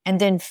root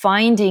and then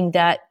finding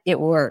that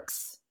it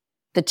works.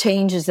 The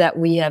changes that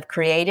we have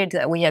created,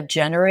 that we have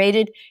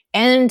generated,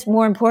 and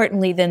more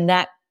importantly than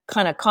that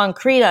kind of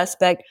concrete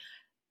aspect,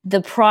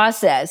 the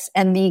process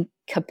and the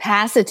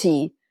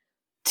capacity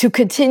to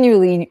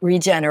continually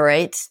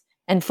regenerate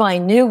and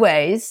find new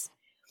ways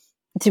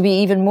to be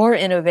even more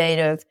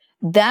innovative,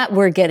 that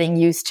we're getting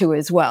used to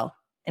as well.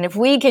 And if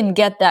we can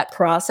get that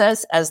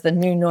process as the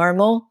new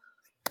normal,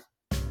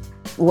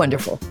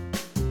 wonderful.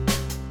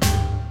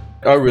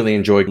 I really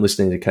enjoyed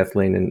listening to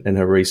Kathleen and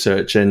her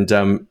research, and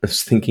I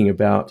was thinking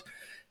about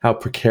how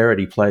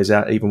precarity plays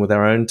out even with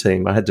our own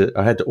team. I had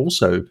to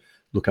also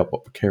look up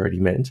what precarity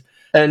meant.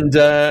 And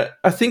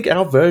I think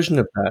our version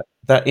of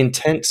that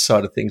intent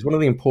side of things, one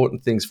of the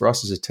important things for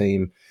us as a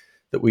team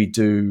that we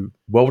do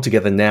well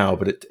together now,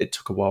 but it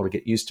took a while to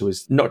get used to,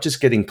 is not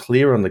just getting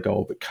clear on the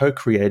goal, but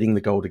co-creating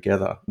the goal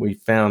together. We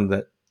found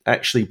that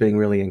actually being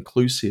really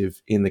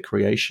inclusive in the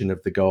creation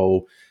of the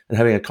goal and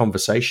having a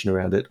conversation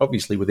around it,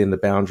 obviously within the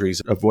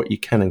boundaries of what you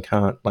can and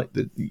can't,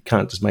 you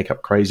can't just make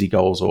up crazy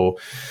goals or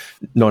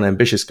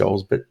non-ambitious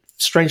goals, but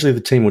strangely,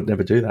 the team would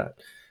never do that.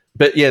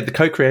 But yeah, the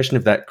co-creation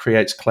of that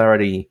creates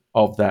clarity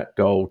of that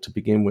goal to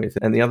begin with.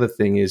 And the other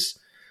thing is,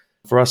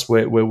 for us,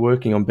 we're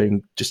working on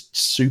being just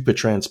super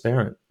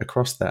transparent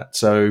across that.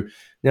 So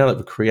now that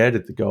we've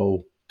created the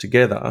goal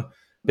together,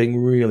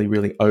 being really,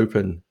 really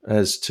open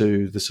as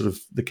to the sort of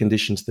the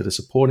conditions that are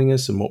supporting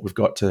us and what we've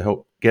got to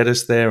help get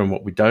us there and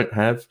what we don't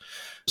have,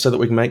 so that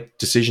we can make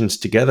decisions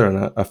together.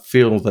 And I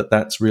feel that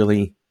that's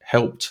really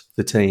helped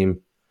the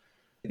team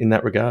in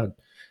that regard.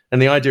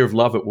 And the idea of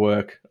love at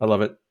work, I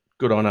love it.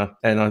 Good on her.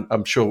 And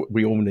I'm sure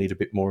we all need a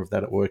bit more of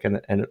that at work. And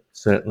it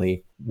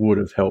certainly would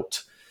have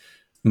helped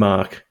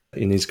Mark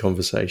in his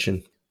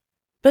conversation.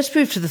 Let's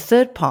move to the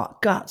third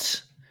part,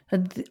 guts.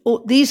 And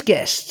these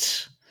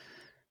guests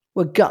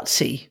were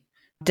gutsy,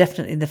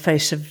 definitely in the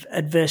face of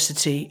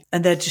adversity,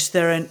 and they're just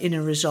their own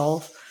inner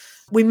resolve.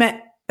 We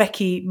met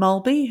Becky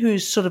Mulby,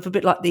 who's sort of a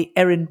bit like the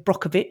Erin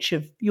Brockovich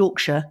of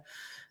Yorkshire,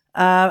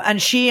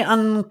 and she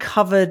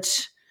uncovered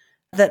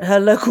that her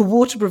local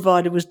water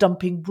provider was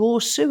dumping raw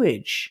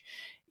sewage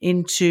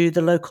into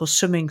the local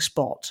swimming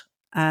spot.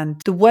 And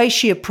the way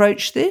she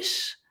approached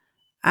this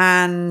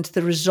and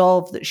the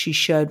resolve that she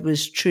showed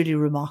was truly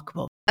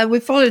remarkable. And we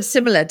followed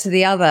similar to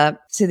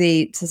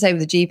say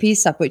with the GP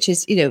stuff, which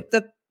is,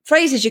 the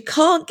phrase is you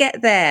can't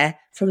get there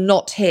from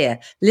not here.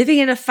 Living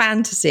in a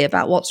fantasy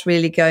about what's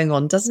really going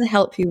on doesn't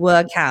help you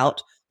work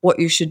out what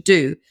you should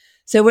do.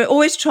 So we're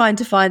always trying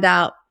to find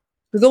out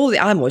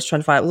I'm always trying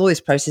to find out with all these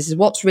processes,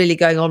 what's really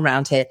going on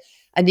around here.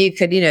 And you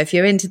could, if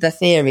you're into the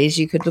theories,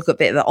 you could look at a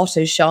bit of the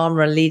Otto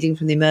Scharmer and Leading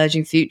from the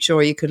Emerging Future,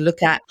 or you could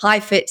look at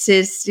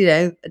Heifetz's,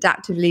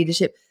 adaptive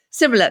leadership.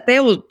 Similar, they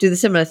all do the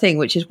similar thing,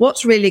 which is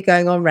what's really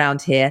going on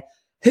around here?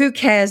 Who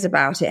cares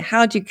about it?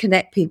 How do you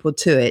connect people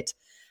to it?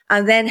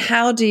 And then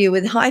how do you,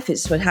 with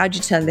Heifetz, how do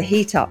you turn the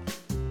heat up?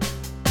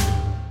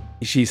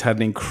 She's had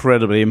an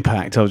incredible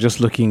impact. I was just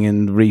looking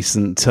in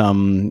recent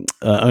on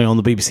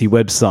the BBC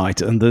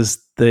website, and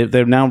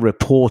they're now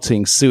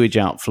reporting sewage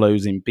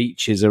outflows in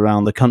beaches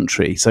around the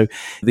country. So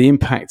the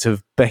impact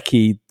of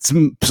Becky,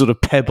 some sort of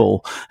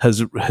pebble,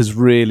 has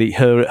really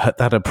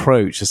that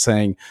approach of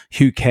saying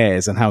who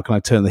cares and how can I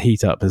turn the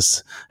heat up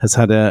has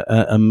had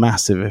a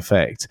massive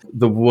effect.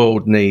 The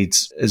world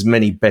needs as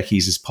many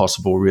Beckys as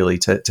possible, really,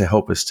 to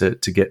help us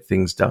to get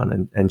things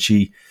done, and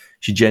she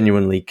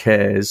genuinely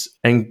cares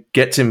and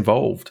gets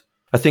involved.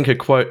 I think a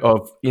quote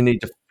of "you need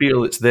to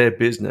feel it's their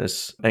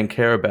business and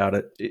care about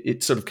it,"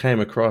 it sort of came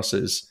across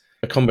as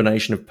a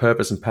combination of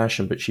purpose and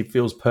passion, but she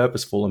feels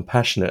purposeful and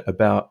passionate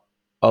about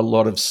a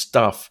lot of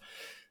stuff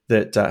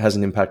that has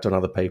an impact on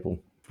other people.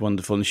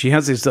 Wonderful. And she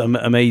has this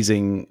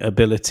amazing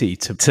ability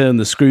to turn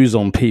the screws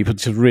on people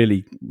to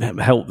really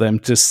help them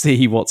to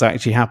see what's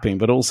actually happening,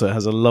 but also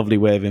has a lovely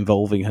way of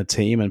involving her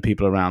team and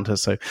people around her.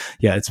 So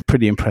yeah, it's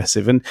pretty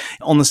impressive. And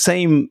on the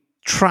same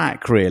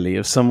track, really,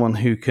 of someone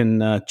who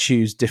can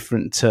choose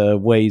different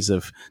ways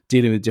of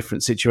dealing with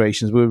different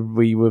situations,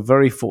 we were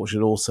very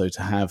fortunate also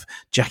to have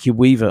Jackie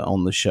Weaver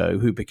on the show,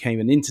 who became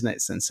an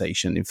internet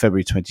sensation in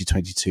February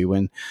 2022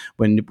 when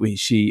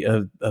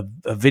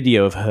a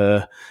video of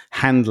her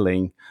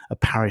handling a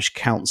parish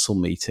council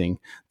meeting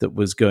that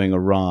was going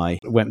awry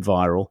went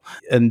viral,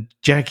 and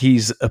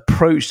Jackie's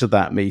approach to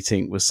that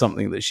meeting was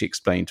something that she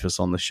explained to us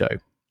on the show.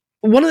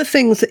 One of the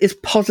things that is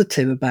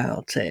positive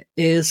about it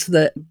is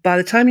that by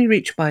the time you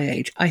reach my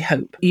age, I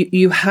hope,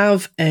 you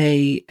have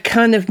a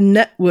kind of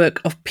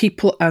network of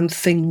people and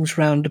things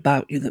round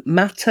about you that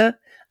matter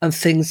and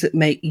things that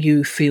make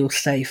you feel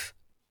safe,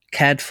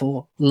 cared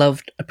for,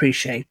 loved,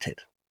 appreciated.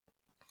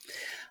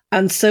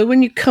 And so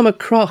when you come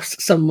across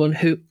someone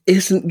who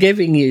isn't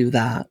giving you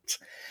that,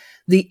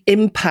 the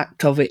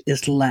impact of it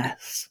is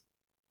less.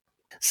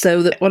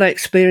 So that what I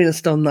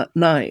experienced on that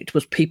night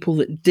was people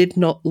that did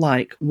not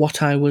like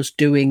what I was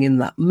doing in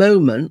that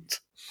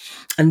moment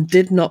and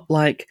did not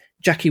like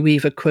Jackie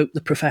Weaver, quote, the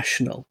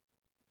professional.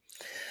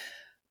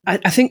 I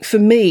think for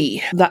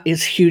me, that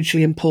is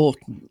hugely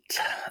important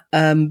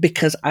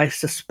because I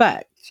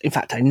suspect, in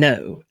fact, I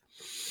know,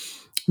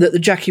 that the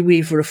Jackie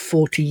Weaver of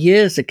 40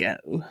 years ago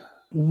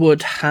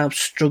would have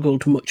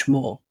struggled much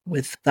more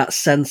with that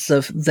sense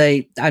of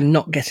I'm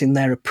not getting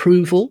their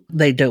approval.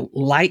 They don't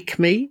like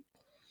me.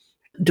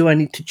 Do I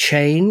need to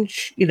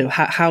change? You know,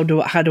 how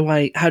do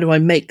I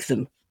make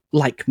them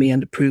like me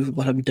and approve of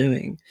what I'm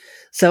doing?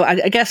 So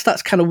I guess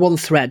that's kind of one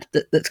thread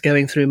that's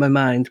going through my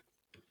mind.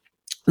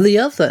 The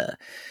other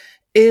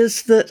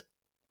is that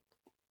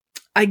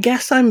I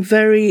guess I'm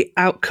very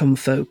outcome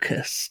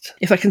focused.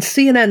 If I can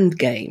see an end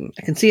game,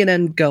 I can see an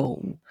end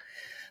goal,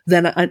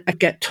 then I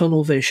get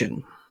tunnel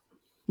vision.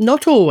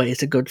 Not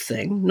always a good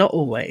thing, not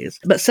always,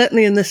 but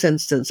certainly in this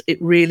instance,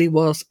 it really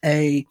was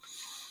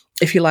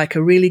if you like,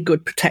 a really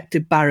good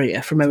protective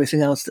barrier from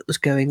everything else that was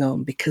going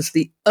on, because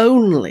the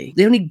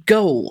only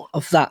goal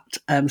of that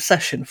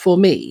session for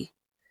me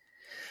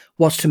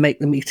was to make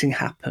the meeting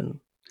happen,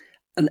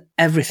 and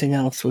everything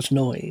else was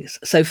noise.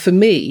 So for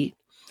me,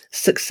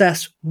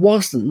 success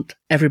wasn't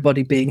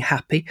everybody being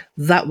happy.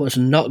 That was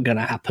not going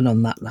to happen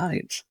on that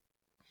night.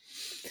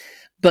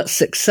 But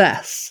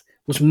success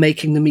was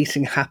making the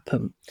meeting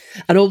happen.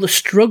 And all the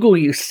struggle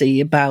you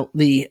see about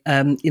the,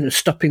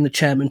 stopping the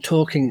chairman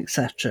talking,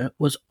 etc.,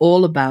 was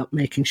all about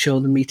making sure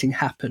the meeting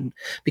happened.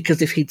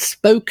 Because if he'd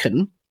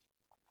spoken,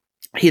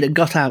 he'd have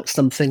got out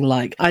something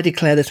like, I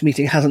declare this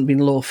meeting hasn't been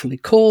lawfully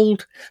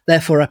called,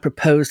 therefore I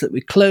propose that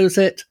we close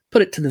it,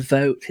 put it to the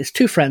vote, his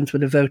two friends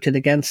would have voted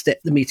against it,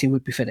 the meeting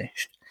would be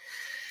finished.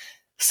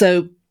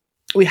 So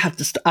I had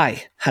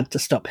to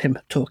stop him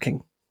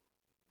talking.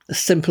 As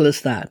simple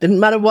as that.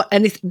 Doesn't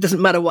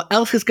matter what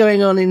else is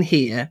going on in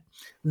here.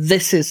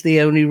 This is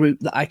the only route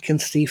that I can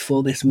see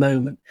for this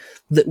moment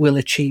that will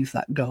achieve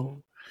that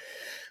goal.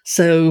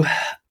 So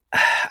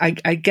I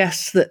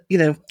guess that,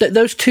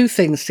 those two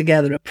things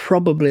together are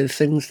probably the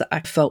things that I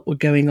felt were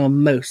going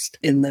on most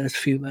in those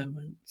few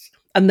moments.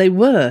 And they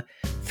were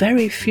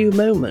very few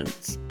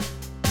moments.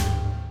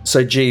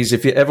 So, geez,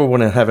 if you ever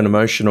want to have an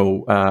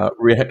emotional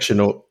reaction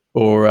or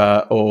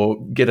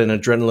get an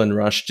adrenaline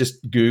rush,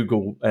 just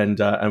Google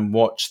and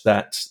watch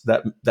that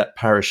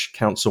parish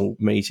council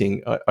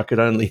meeting.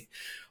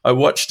 I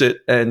watched it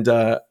and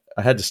I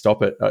had to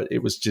stop it.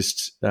 It was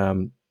just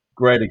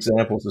great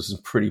examples of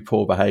some pretty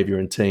poor behaviour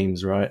in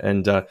teams, right?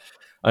 And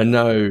I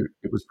know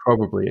it was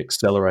probably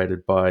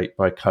accelerated by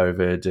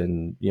COVID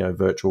and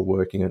virtual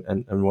working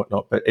and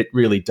whatnot, but it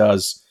really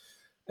does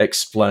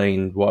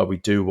explain why we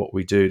do what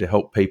we do to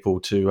help people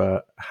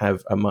to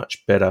have a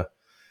much better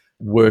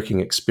working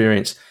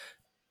experience.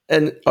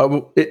 And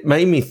it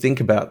made me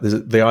think about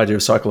the idea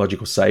of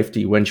psychological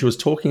safety when she was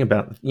talking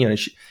about,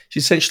 she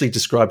essentially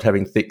described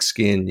having thick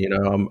skin.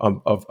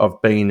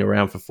 I've been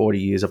around for 40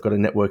 years. I've got a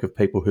network of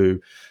people who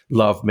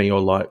love me or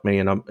like me,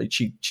 and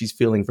she's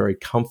feeling very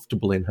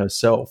comfortable in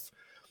herself.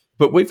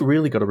 But we've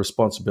really got a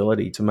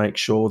responsibility to make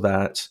sure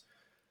that,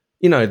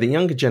 the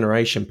younger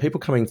generation, people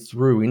coming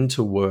through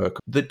into work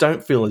that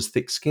don't feel as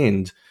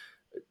thick-skinned,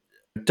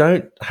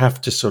 don't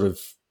have to sort of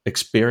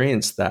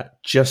experience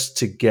that just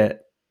to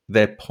get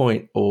their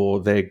point or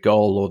their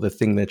goal or the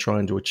thing they're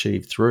trying to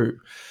achieve through.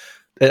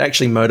 It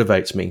actually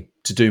motivates me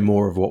to do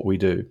more of what we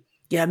do.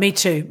 Yeah, me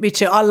too. Me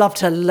too. I loved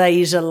her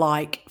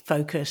laser-like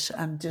focus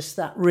and just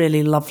that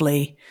really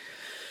lovely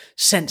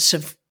sense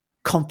of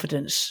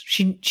confidence.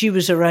 She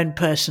was her own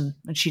person,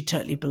 and she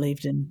totally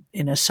believed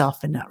in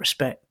herself in that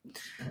respect.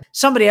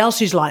 Somebody else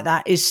who's like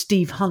that is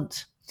Steve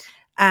Hunt.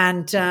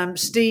 And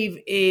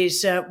Steve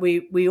is,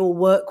 we all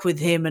work with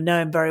him and know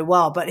him very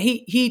well, but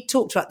he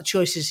talked about the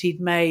choices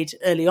he'd made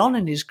early on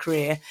in his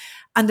career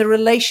and the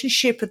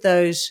relationship of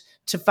those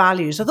to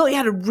values. I thought he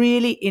had a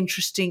really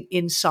interesting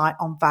insight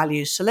on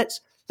values. So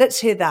let's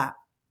hear that.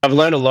 I've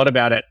learned a lot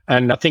about it.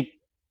 And I think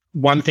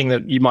one thing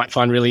that you might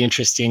find really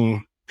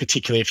interesting,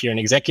 particularly if you're an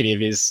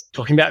executive, is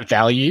talking about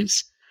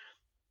values,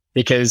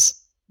 because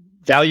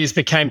values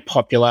became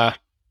popular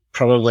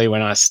probably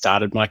when I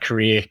started my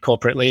career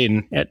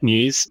corporately at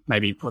News,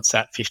 maybe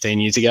 15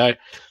 years ago.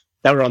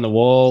 They were on the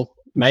wall.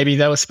 Maybe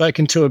they were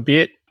spoken to a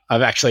bit.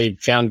 I've actually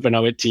found when I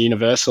went to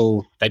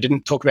Universal, they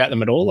didn't talk about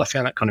them at all. I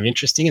found that kind of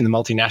interesting in the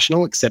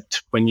multinational,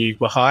 except when you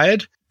were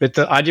hired. But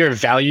the idea of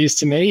values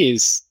to me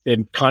is they're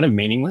kind of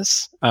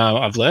meaningless.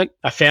 I've learned.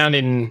 I found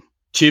in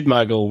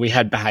TubeMogul, we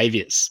had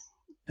behaviors,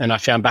 and I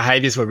found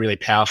behaviors were really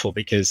powerful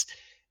because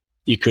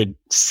you could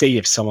see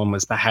if someone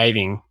was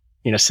behaving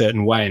in a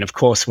certain way. And of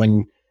course,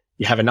 when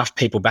you have enough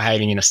people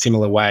behaving in a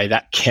similar way,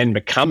 that can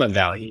become a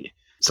value.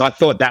 So I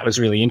thought that was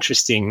really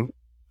interesting.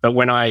 But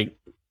when I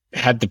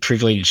had the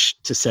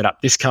privilege to set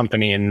up this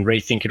company and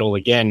rethink it all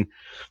again,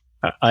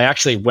 I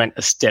actually went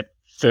a step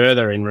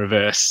further in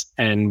reverse,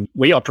 and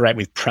we operate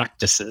with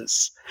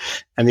practices.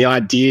 And the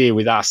idea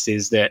with us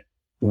is that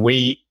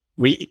we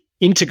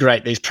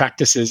integrate these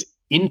practices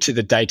into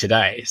the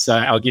day-to-day. So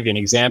I'll give you an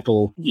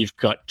example. You've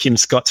got Kim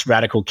Scott's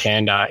Radical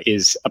Candor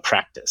is a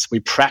practice.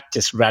 We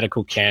practice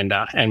radical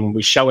candor, and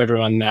we show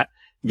everyone that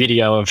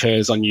video of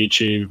hers on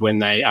YouTube when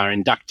they are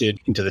inducted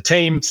into the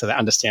team, so they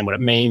understand what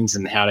it means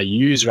and how to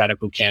use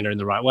radical candor in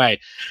the right way.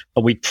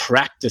 But we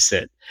practice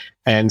it.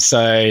 And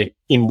so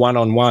in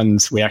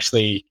one-on-ones,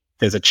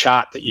 there's a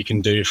chart that you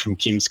can do from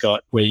Kim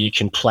Scott where you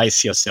can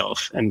place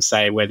yourself and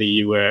say whether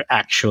you were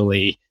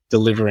actually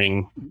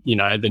delivering,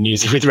 the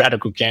news with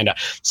radical candor.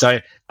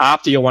 So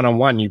after your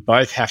one-on-one, you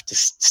both have to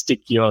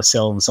stick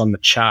yourselves on the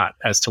chart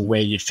as to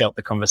where you felt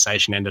the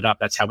conversation ended up.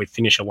 That's how we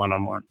finish a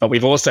one-on-one. But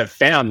we've also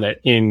found that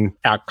in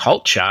our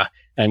culture,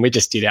 and we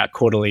just did our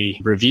quarterly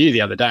review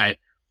the other day,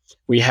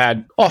 we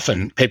had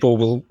often people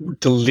will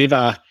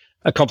deliver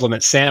a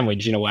compliment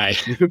sandwich in a way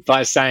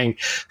by saying,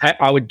 hey,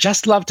 I would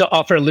just love to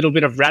offer a little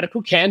bit of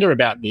radical candor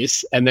about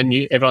this. And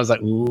then everyone's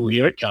like, ooh,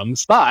 here it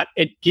comes. But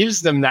it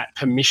gives them that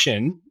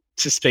permission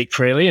to speak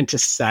freely and to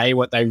say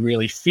what they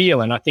really feel.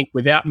 And I think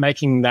without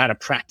making that a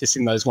practice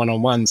in those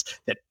one-on-ones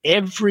that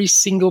every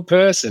single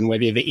person,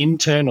 whether you're the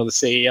intern or the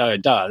CEO,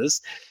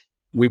 does,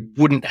 we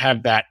wouldn't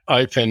have that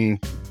open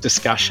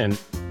discussion.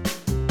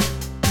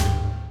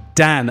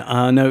 Dan,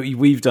 I know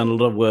we've done a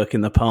lot of work in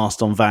the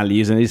past on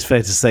values, and it's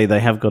fair to say they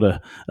have got a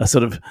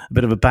sort of a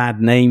bit of a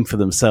bad name for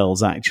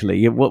themselves,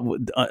 actually.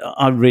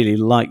 I really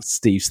liked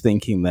Steve's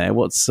thinking there.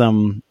 What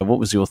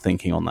was your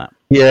thinking on that?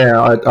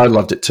 Yeah, I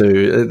loved it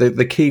too.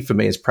 The key for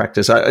me is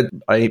practice.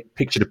 I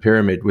pictured a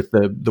pyramid with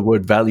the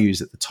word values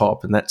at the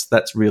top, and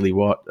that's really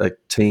what a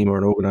team or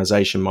an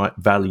organization might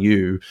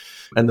value.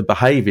 And the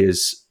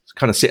behaviors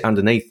kind of sit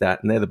underneath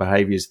that, and they're the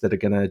behaviors that are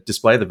going to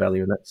display the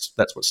value, and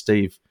that's what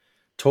Steve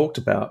talked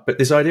about. But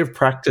this idea of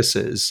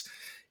practices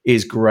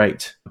is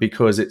great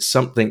because it's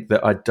something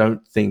that I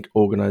don't think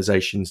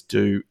organizations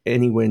do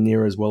anywhere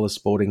near as well as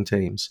sporting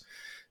teams.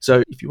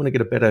 So if you want to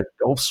get a better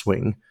golf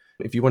swing,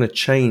 if you want to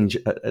change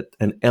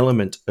an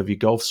element of your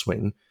golf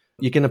swing,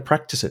 you're going to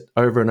practice it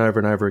over and over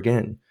and over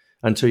again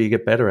until you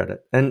get better at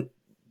it. And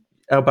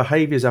our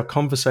behaviors, our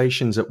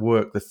conversations at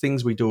work, the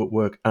things we do at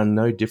work are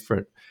no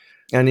different.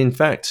 And in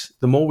fact,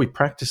 the more we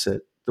practice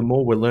it, the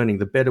more we're learning,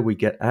 the better we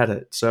get at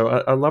it. So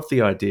I love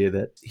the idea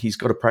that he's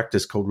got a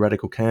practice called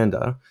Radical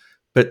Candor,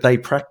 but they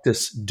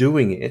practice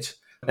doing it.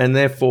 And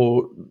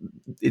therefore,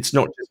 it's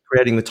not just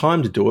creating the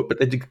time to do it, but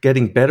they're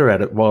getting better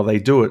at it while they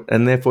do it.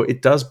 And therefore,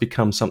 it does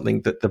become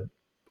something that the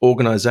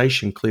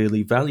organization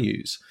clearly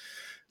values.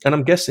 And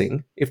I'm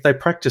guessing if they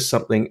practice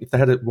something, if they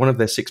had one of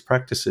their 6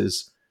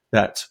 practices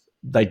that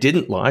they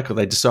didn't like or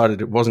they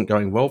decided it wasn't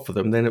going well for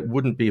them, then it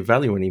wouldn't be a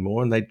value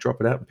anymore and they'd drop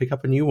it out and pick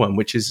up a new one,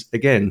 which is,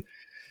 again,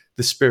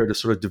 the spirit of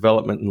sort of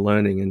development and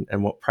learning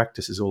and what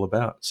practice is all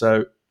about.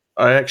 So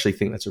I actually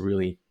think that's a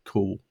really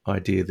cool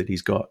idea that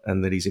he's got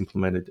and that he's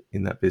implemented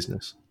in that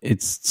business.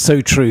 It's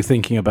so true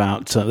thinking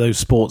about those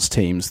sports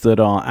teams that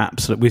are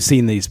absolute. We've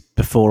seen these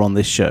before on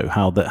this show,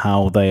 how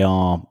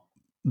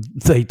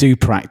they do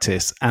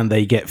practice and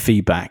they get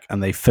feedback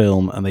and they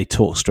film and they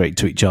talk straight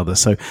to each other.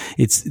 So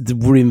it's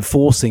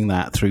reinforcing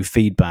that through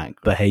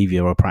feedback,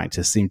 behavior or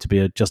practice seemed to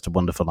be just a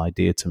wonderful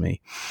idea to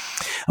me.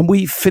 And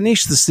we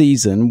finished the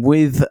season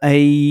with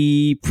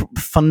a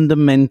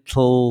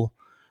fundamental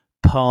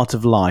part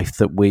of life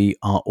that we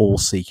are all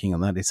seeking,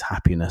 and that is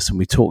happiness. And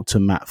we talked to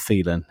Matt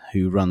Phelan,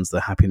 who runs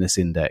the Happiness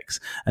Index,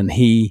 and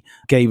he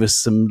gave us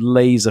some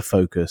laser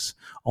focus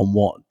on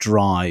what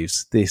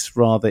drives this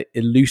rather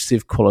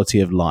elusive quality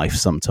of life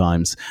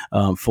sometimes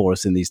for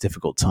us in these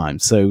difficult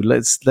times. So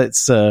let's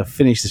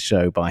finish the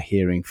show by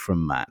hearing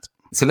from Matt.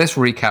 So let's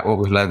recap what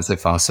we've learned so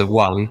far. So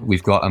one,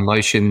 we've got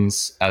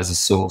emotions as a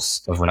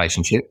source of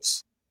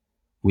relationships.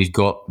 We've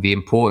got the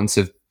importance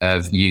of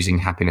using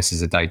happiness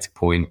as a data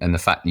point and the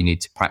fact you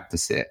need to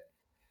practice it.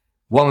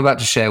 What I'm about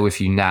to share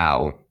with you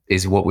now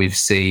is what we've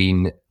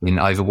seen in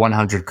over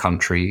 100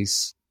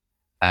 countries,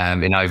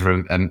 in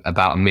over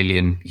about 1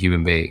 million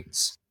human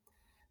beings.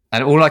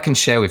 And all I can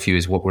share with you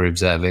is what we're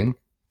observing.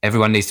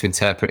 Everyone needs to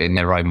interpret it in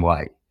their own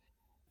way.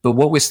 But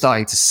what we're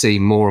starting to see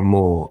more and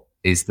more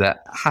is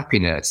that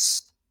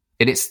happiness,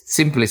 in its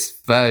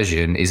simplest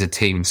version, is a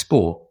team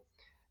sport.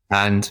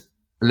 And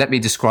let me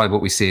describe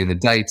what we see in the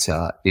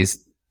data.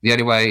 Is the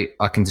only way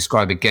I can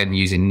describe, again,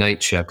 using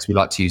nature, because we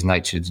like to use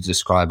nature to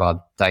describe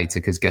our data,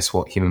 because guess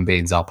what? Human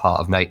beings are part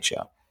of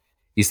nature,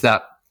 is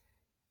that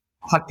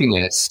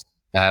happiness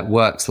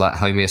works like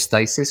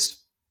homeostasis.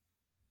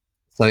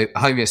 So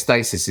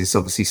homeostasis is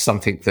obviously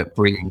something that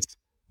brings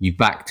you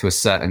back to a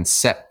certain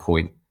set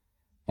point.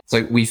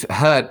 So we've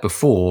heard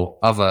before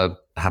other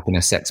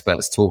happiness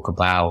experts talk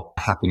about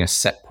happiness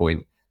set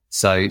point.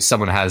 So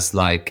someone has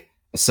like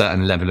a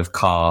certain level of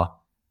car,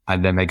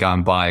 and then they go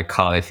and buy a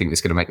car they think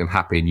is going to make them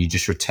happy, and you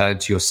just return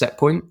to your set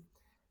point.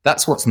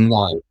 That's what's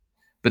known.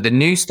 But the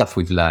new stuff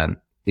we've learned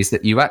is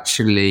that you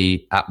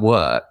actually, at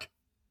work,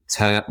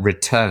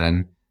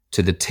 return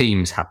to the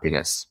team's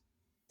happiness.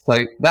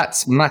 So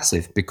that's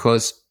massive,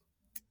 because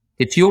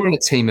if you're in a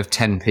team of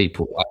 10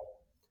 people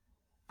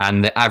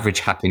and the average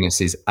happiness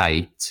is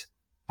 8,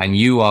 and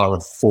you are a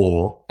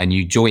 4 and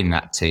you join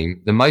that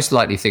team, the most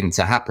likely thing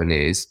to happen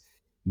is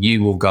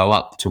you will go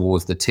up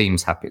towards the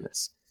team's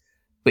happiness.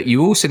 But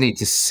you also need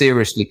to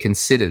seriously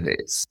consider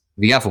this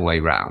the other way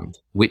round,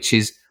 which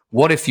is,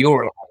 what if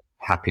you're at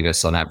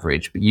happiness on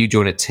average, but you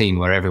join a team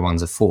where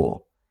everyone's a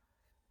 4?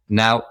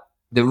 Now,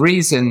 the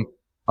reason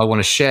I want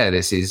to share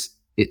this is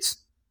it's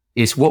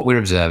what we're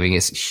observing.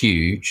 It's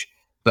huge,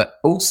 but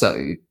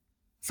also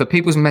for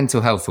people's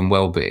mental health and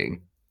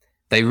well-being,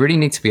 they really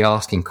need to be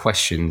asking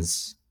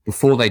questions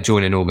before they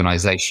join an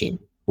organization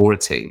or a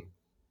team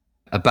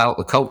about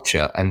the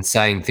culture, and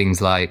saying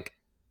things like,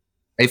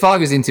 if I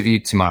was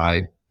interviewed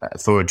tomorrow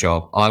for a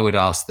job, I would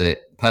ask the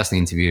person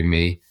interviewing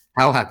me,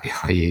 how happy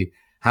are you?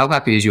 How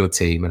happy is your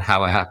team? And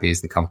how happy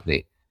is the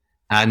company?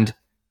 And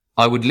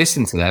I would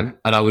listen to them,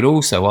 and I would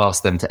also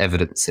ask them to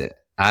evidence it.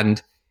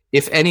 And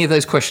if any of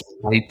those questions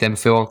made them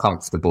feel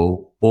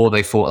uncomfortable, or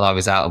they thought I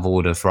was out of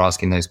order for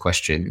asking those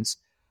questions,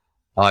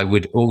 I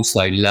would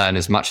also learn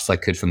as much as I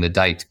could from the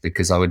data,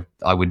 because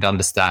I would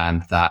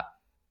understand that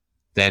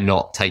they're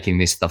not taking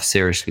this stuff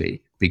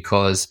seriously.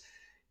 Because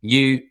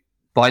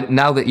by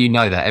now that you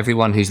know that,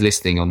 everyone who's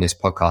listening on this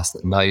podcast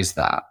that knows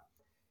that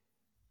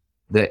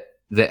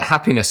the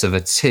happiness of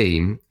a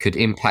team could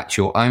impact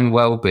your own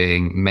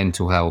well-being,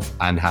 mental health,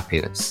 and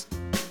happiness.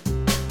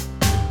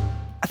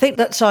 I think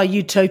that's our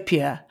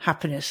utopia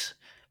happiness.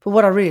 But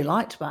what I really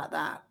liked about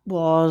that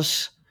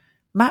was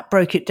Matt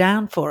broke it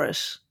down for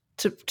us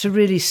to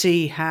really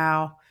see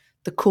how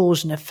the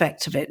cause and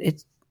effect of it.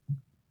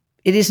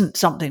 It isn't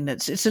something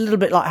it's a little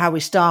bit like how we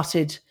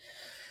started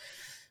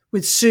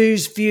with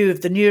Sue's view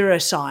of the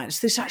neuroscience.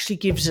 This actually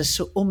gives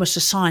us almost a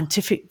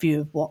scientific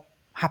view of what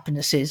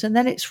happiness is, and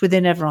then it's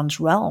within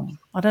everyone's realm.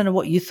 I don't know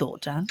what you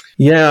thought, Dan.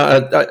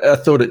 Yeah, I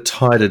thought it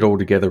tied it all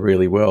together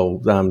really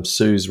well.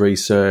 Sue's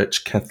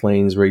research,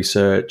 Kathleen's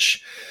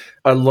research.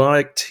 I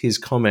liked his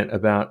comment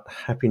about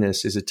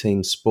happiness is a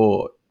team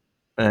sport.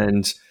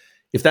 And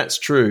if that's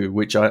true,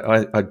 which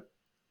I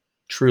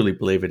truly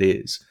believe it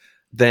is,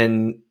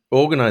 then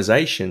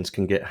organizations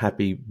can get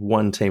happy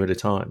one team at a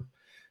time.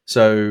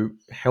 So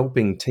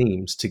helping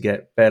teams to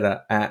get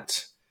better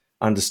at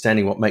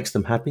understanding what makes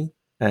them happy,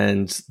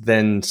 and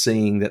then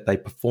seeing that they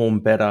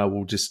perform better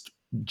will just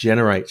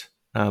generate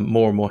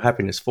more and more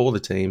happiness for the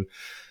team.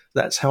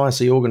 That's how I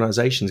see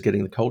organizations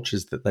getting the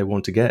cultures that they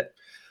want to get.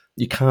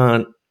 You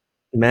can't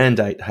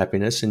mandate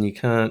happiness, and you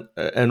can't,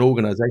 an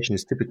organization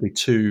is typically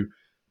too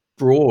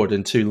broad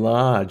and too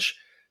large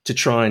to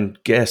try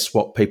and guess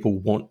what people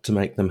want to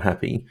make them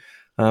happy.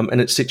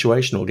 And it's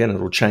situational. Again,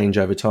 it'll change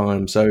over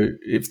time. So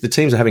if the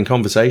teams are having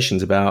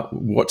conversations about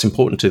what's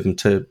important to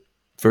them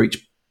for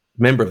each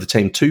member of the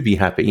team to be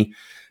happy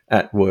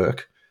at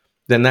work,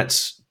 then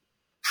that's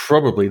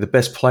probably the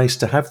best place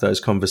to have those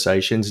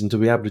conversations and to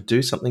be able to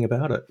do something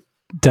about it.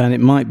 Dan, it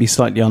might be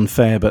slightly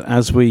unfair, but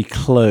as we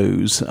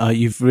close,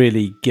 you've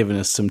really given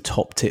us some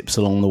top tips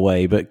along the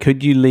way. But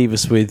could you leave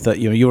us with that?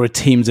 You're a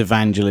teams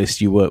evangelist.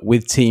 You work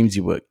with teams.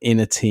 You work in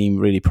a team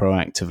really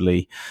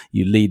proactively.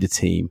 You lead a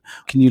team.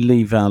 Can you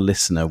leave our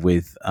listener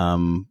with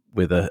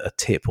a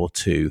tip or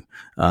two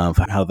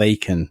for how they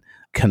can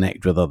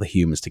connect with other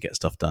humans to get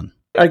stuff done?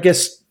 I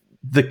guess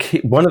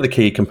one of the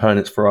key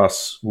components for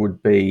us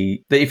would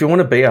be that if you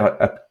want to be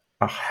a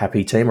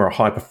happy team or a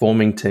high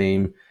performing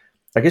team,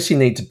 I guess you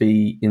need to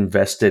be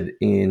invested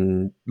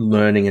in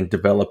learning and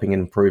developing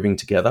and improving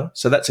together.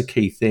 So that's a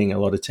key thing a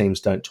lot of teams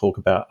don't talk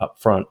about up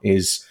front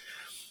is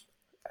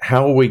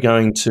how are we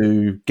going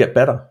to get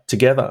better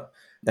together?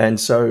 And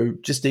so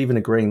just even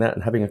agreeing that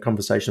and having a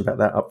conversation about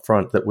that up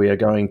front, that we are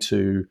going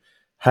to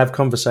have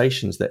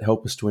conversations that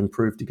help us to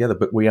improve together.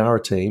 But we are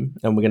a team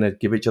and we're going to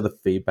give each other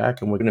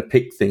feedback and we're going to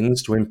pick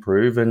things to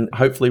improve. And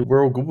hopefully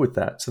we're all good with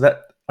that. So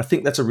that, I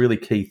think that's a really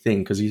key thing,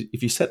 because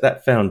if you set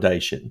that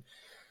foundation,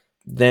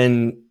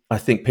 then I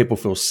think people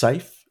feel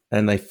safe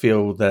and they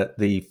feel that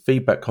the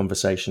feedback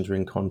conversations are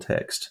in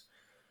context.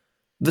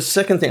 The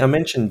second thing I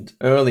mentioned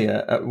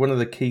earlier, one of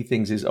the key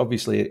things is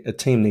obviously a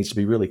team needs to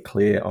be really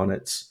clear on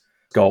its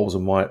goals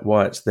and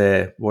why it's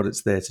there, what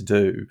it's there to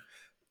do.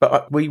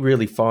 But we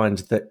really find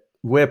that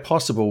where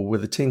possible, where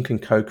the team can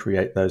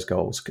co-create those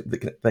goals,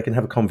 they can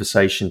have a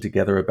conversation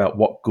together about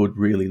what good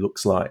really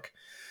looks like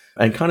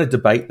and kind of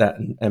debate that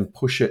and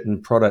push it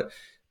and prod it.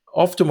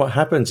 Often what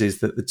happens is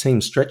that the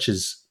team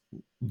stretches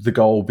the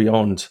goal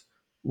beyond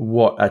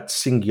what a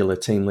singular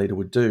team leader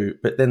would do,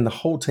 but then the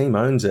whole team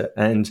owns it,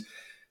 and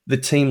the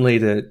team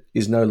leader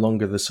is no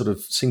longer the sort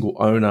of single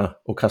owner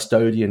or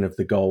custodian of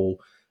the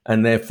goal,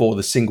 and therefore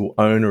the single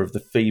owner of the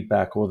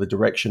feedback or the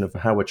direction of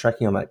how we're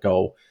tracking on that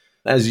goal.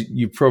 As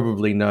you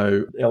probably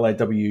know,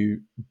 LAW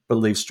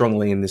believes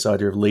strongly in this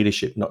idea of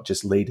leadership, not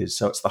just leaders.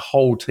 So it's the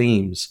whole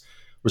team's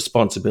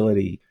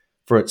responsibility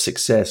for its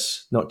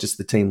success, not just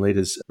the team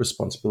leader's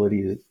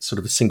responsibility, sort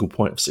of a single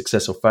point of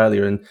success or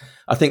failure. And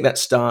I think that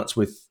starts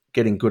with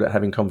getting good at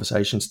having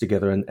conversations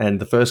together. And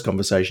the first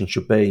conversation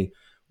should be,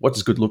 what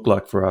does good look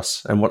like for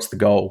us and what's the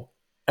goal?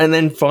 And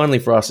then finally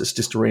for us, it's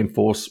just to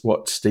reinforce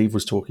what Steve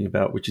was talking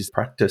about, which is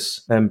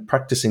practice and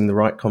practicing the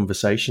right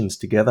conversations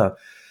together.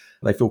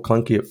 They feel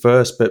clunky at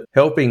first, but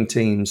helping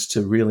teams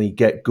to really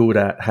get good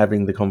at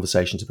having the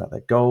conversations about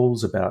their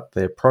goals, about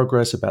their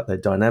progress, about their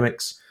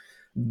dynamics.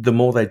 The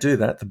more they do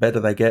that, the better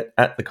they get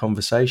at the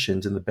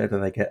conversations and the better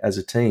they get as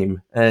a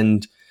team.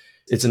 And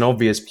it's an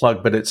obvious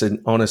plug, but it's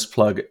an honest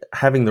plug.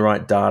 Having the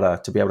right data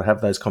to be able to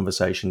have those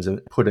conversations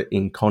and put it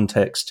in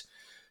context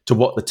to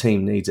what the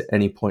team needs at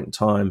any point in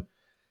time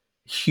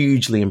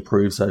hugely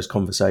improves those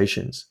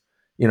conversations,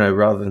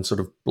 rather than sort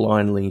of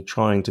blindly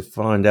trying to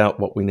find out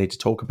what we need to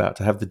talk about.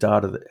 To have the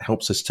data that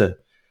helps us to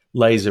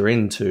laser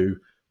into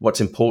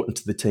what's important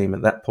to the team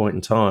at that point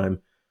in time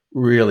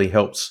really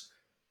helps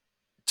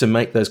to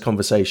make those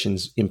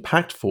conversations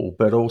impactful,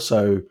 but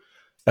also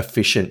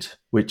efficient,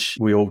 which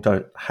we all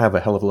don't have a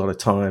hell of a lot of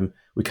time.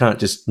 We can't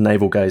just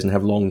navel gaze and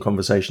have long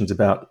conversations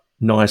about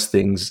nice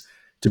things.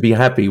 To be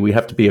happy, we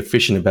have to be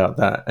efficient about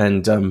that.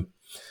 And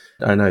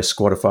I know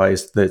Squadify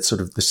is the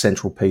sort of the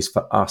central piece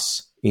for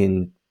us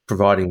in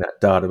providing that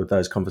data with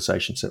those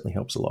conversations. Certainly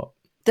helps a lot.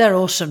 They're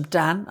awesome,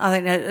 Dan. I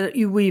think that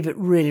you weave it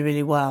really,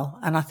 really well.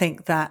 And I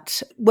think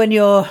that when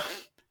you're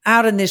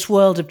out in this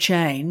world of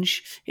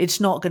change, it's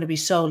not going to be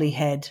solely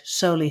head,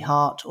 solely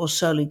heart, or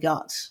solely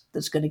gut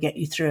that's going to get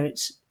you through.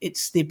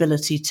 It's the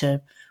ability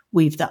to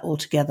weave that all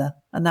together.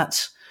 And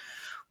that's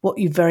what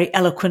you very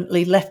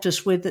eloquently left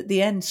us with at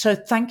the end. So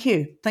thank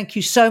you. Thank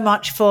you so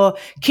much for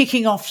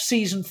kicking off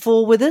season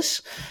 4 with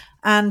us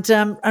and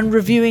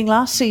reviewing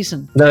last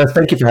season. No,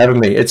 thank you for having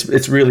me.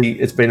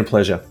 It's been a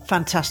pleasure.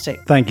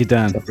 Fantastic. Thank you,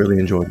 Dan. I've really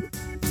enjoyed it.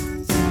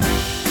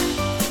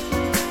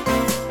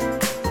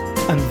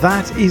 And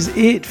that is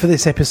it for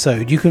this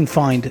episode. You can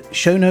find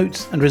show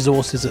notes and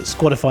resources at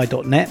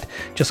squadify.net.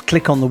 Just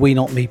click on the We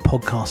Not Me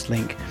podcast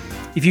link.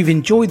 If you've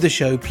enjoyed the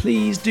show,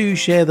 please do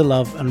share the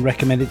love and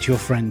recommend it to your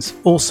friends.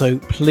 Also,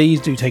 please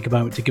do take a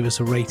moment to give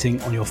us a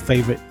rating on your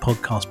favourite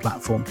podcast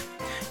platform.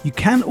 You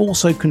can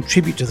also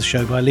contribute to the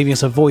show by leaving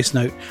us a voice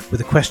note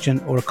with a question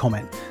or a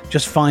comment.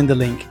 Just find the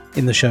link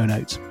in the show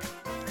notes.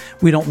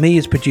 We Not Me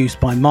is produced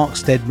by Mark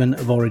Steadman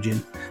of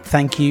Origin.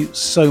 Thank you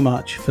so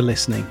much for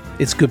listening.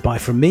 It's goodbye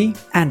from me.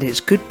 And it's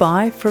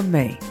goodbye from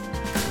me.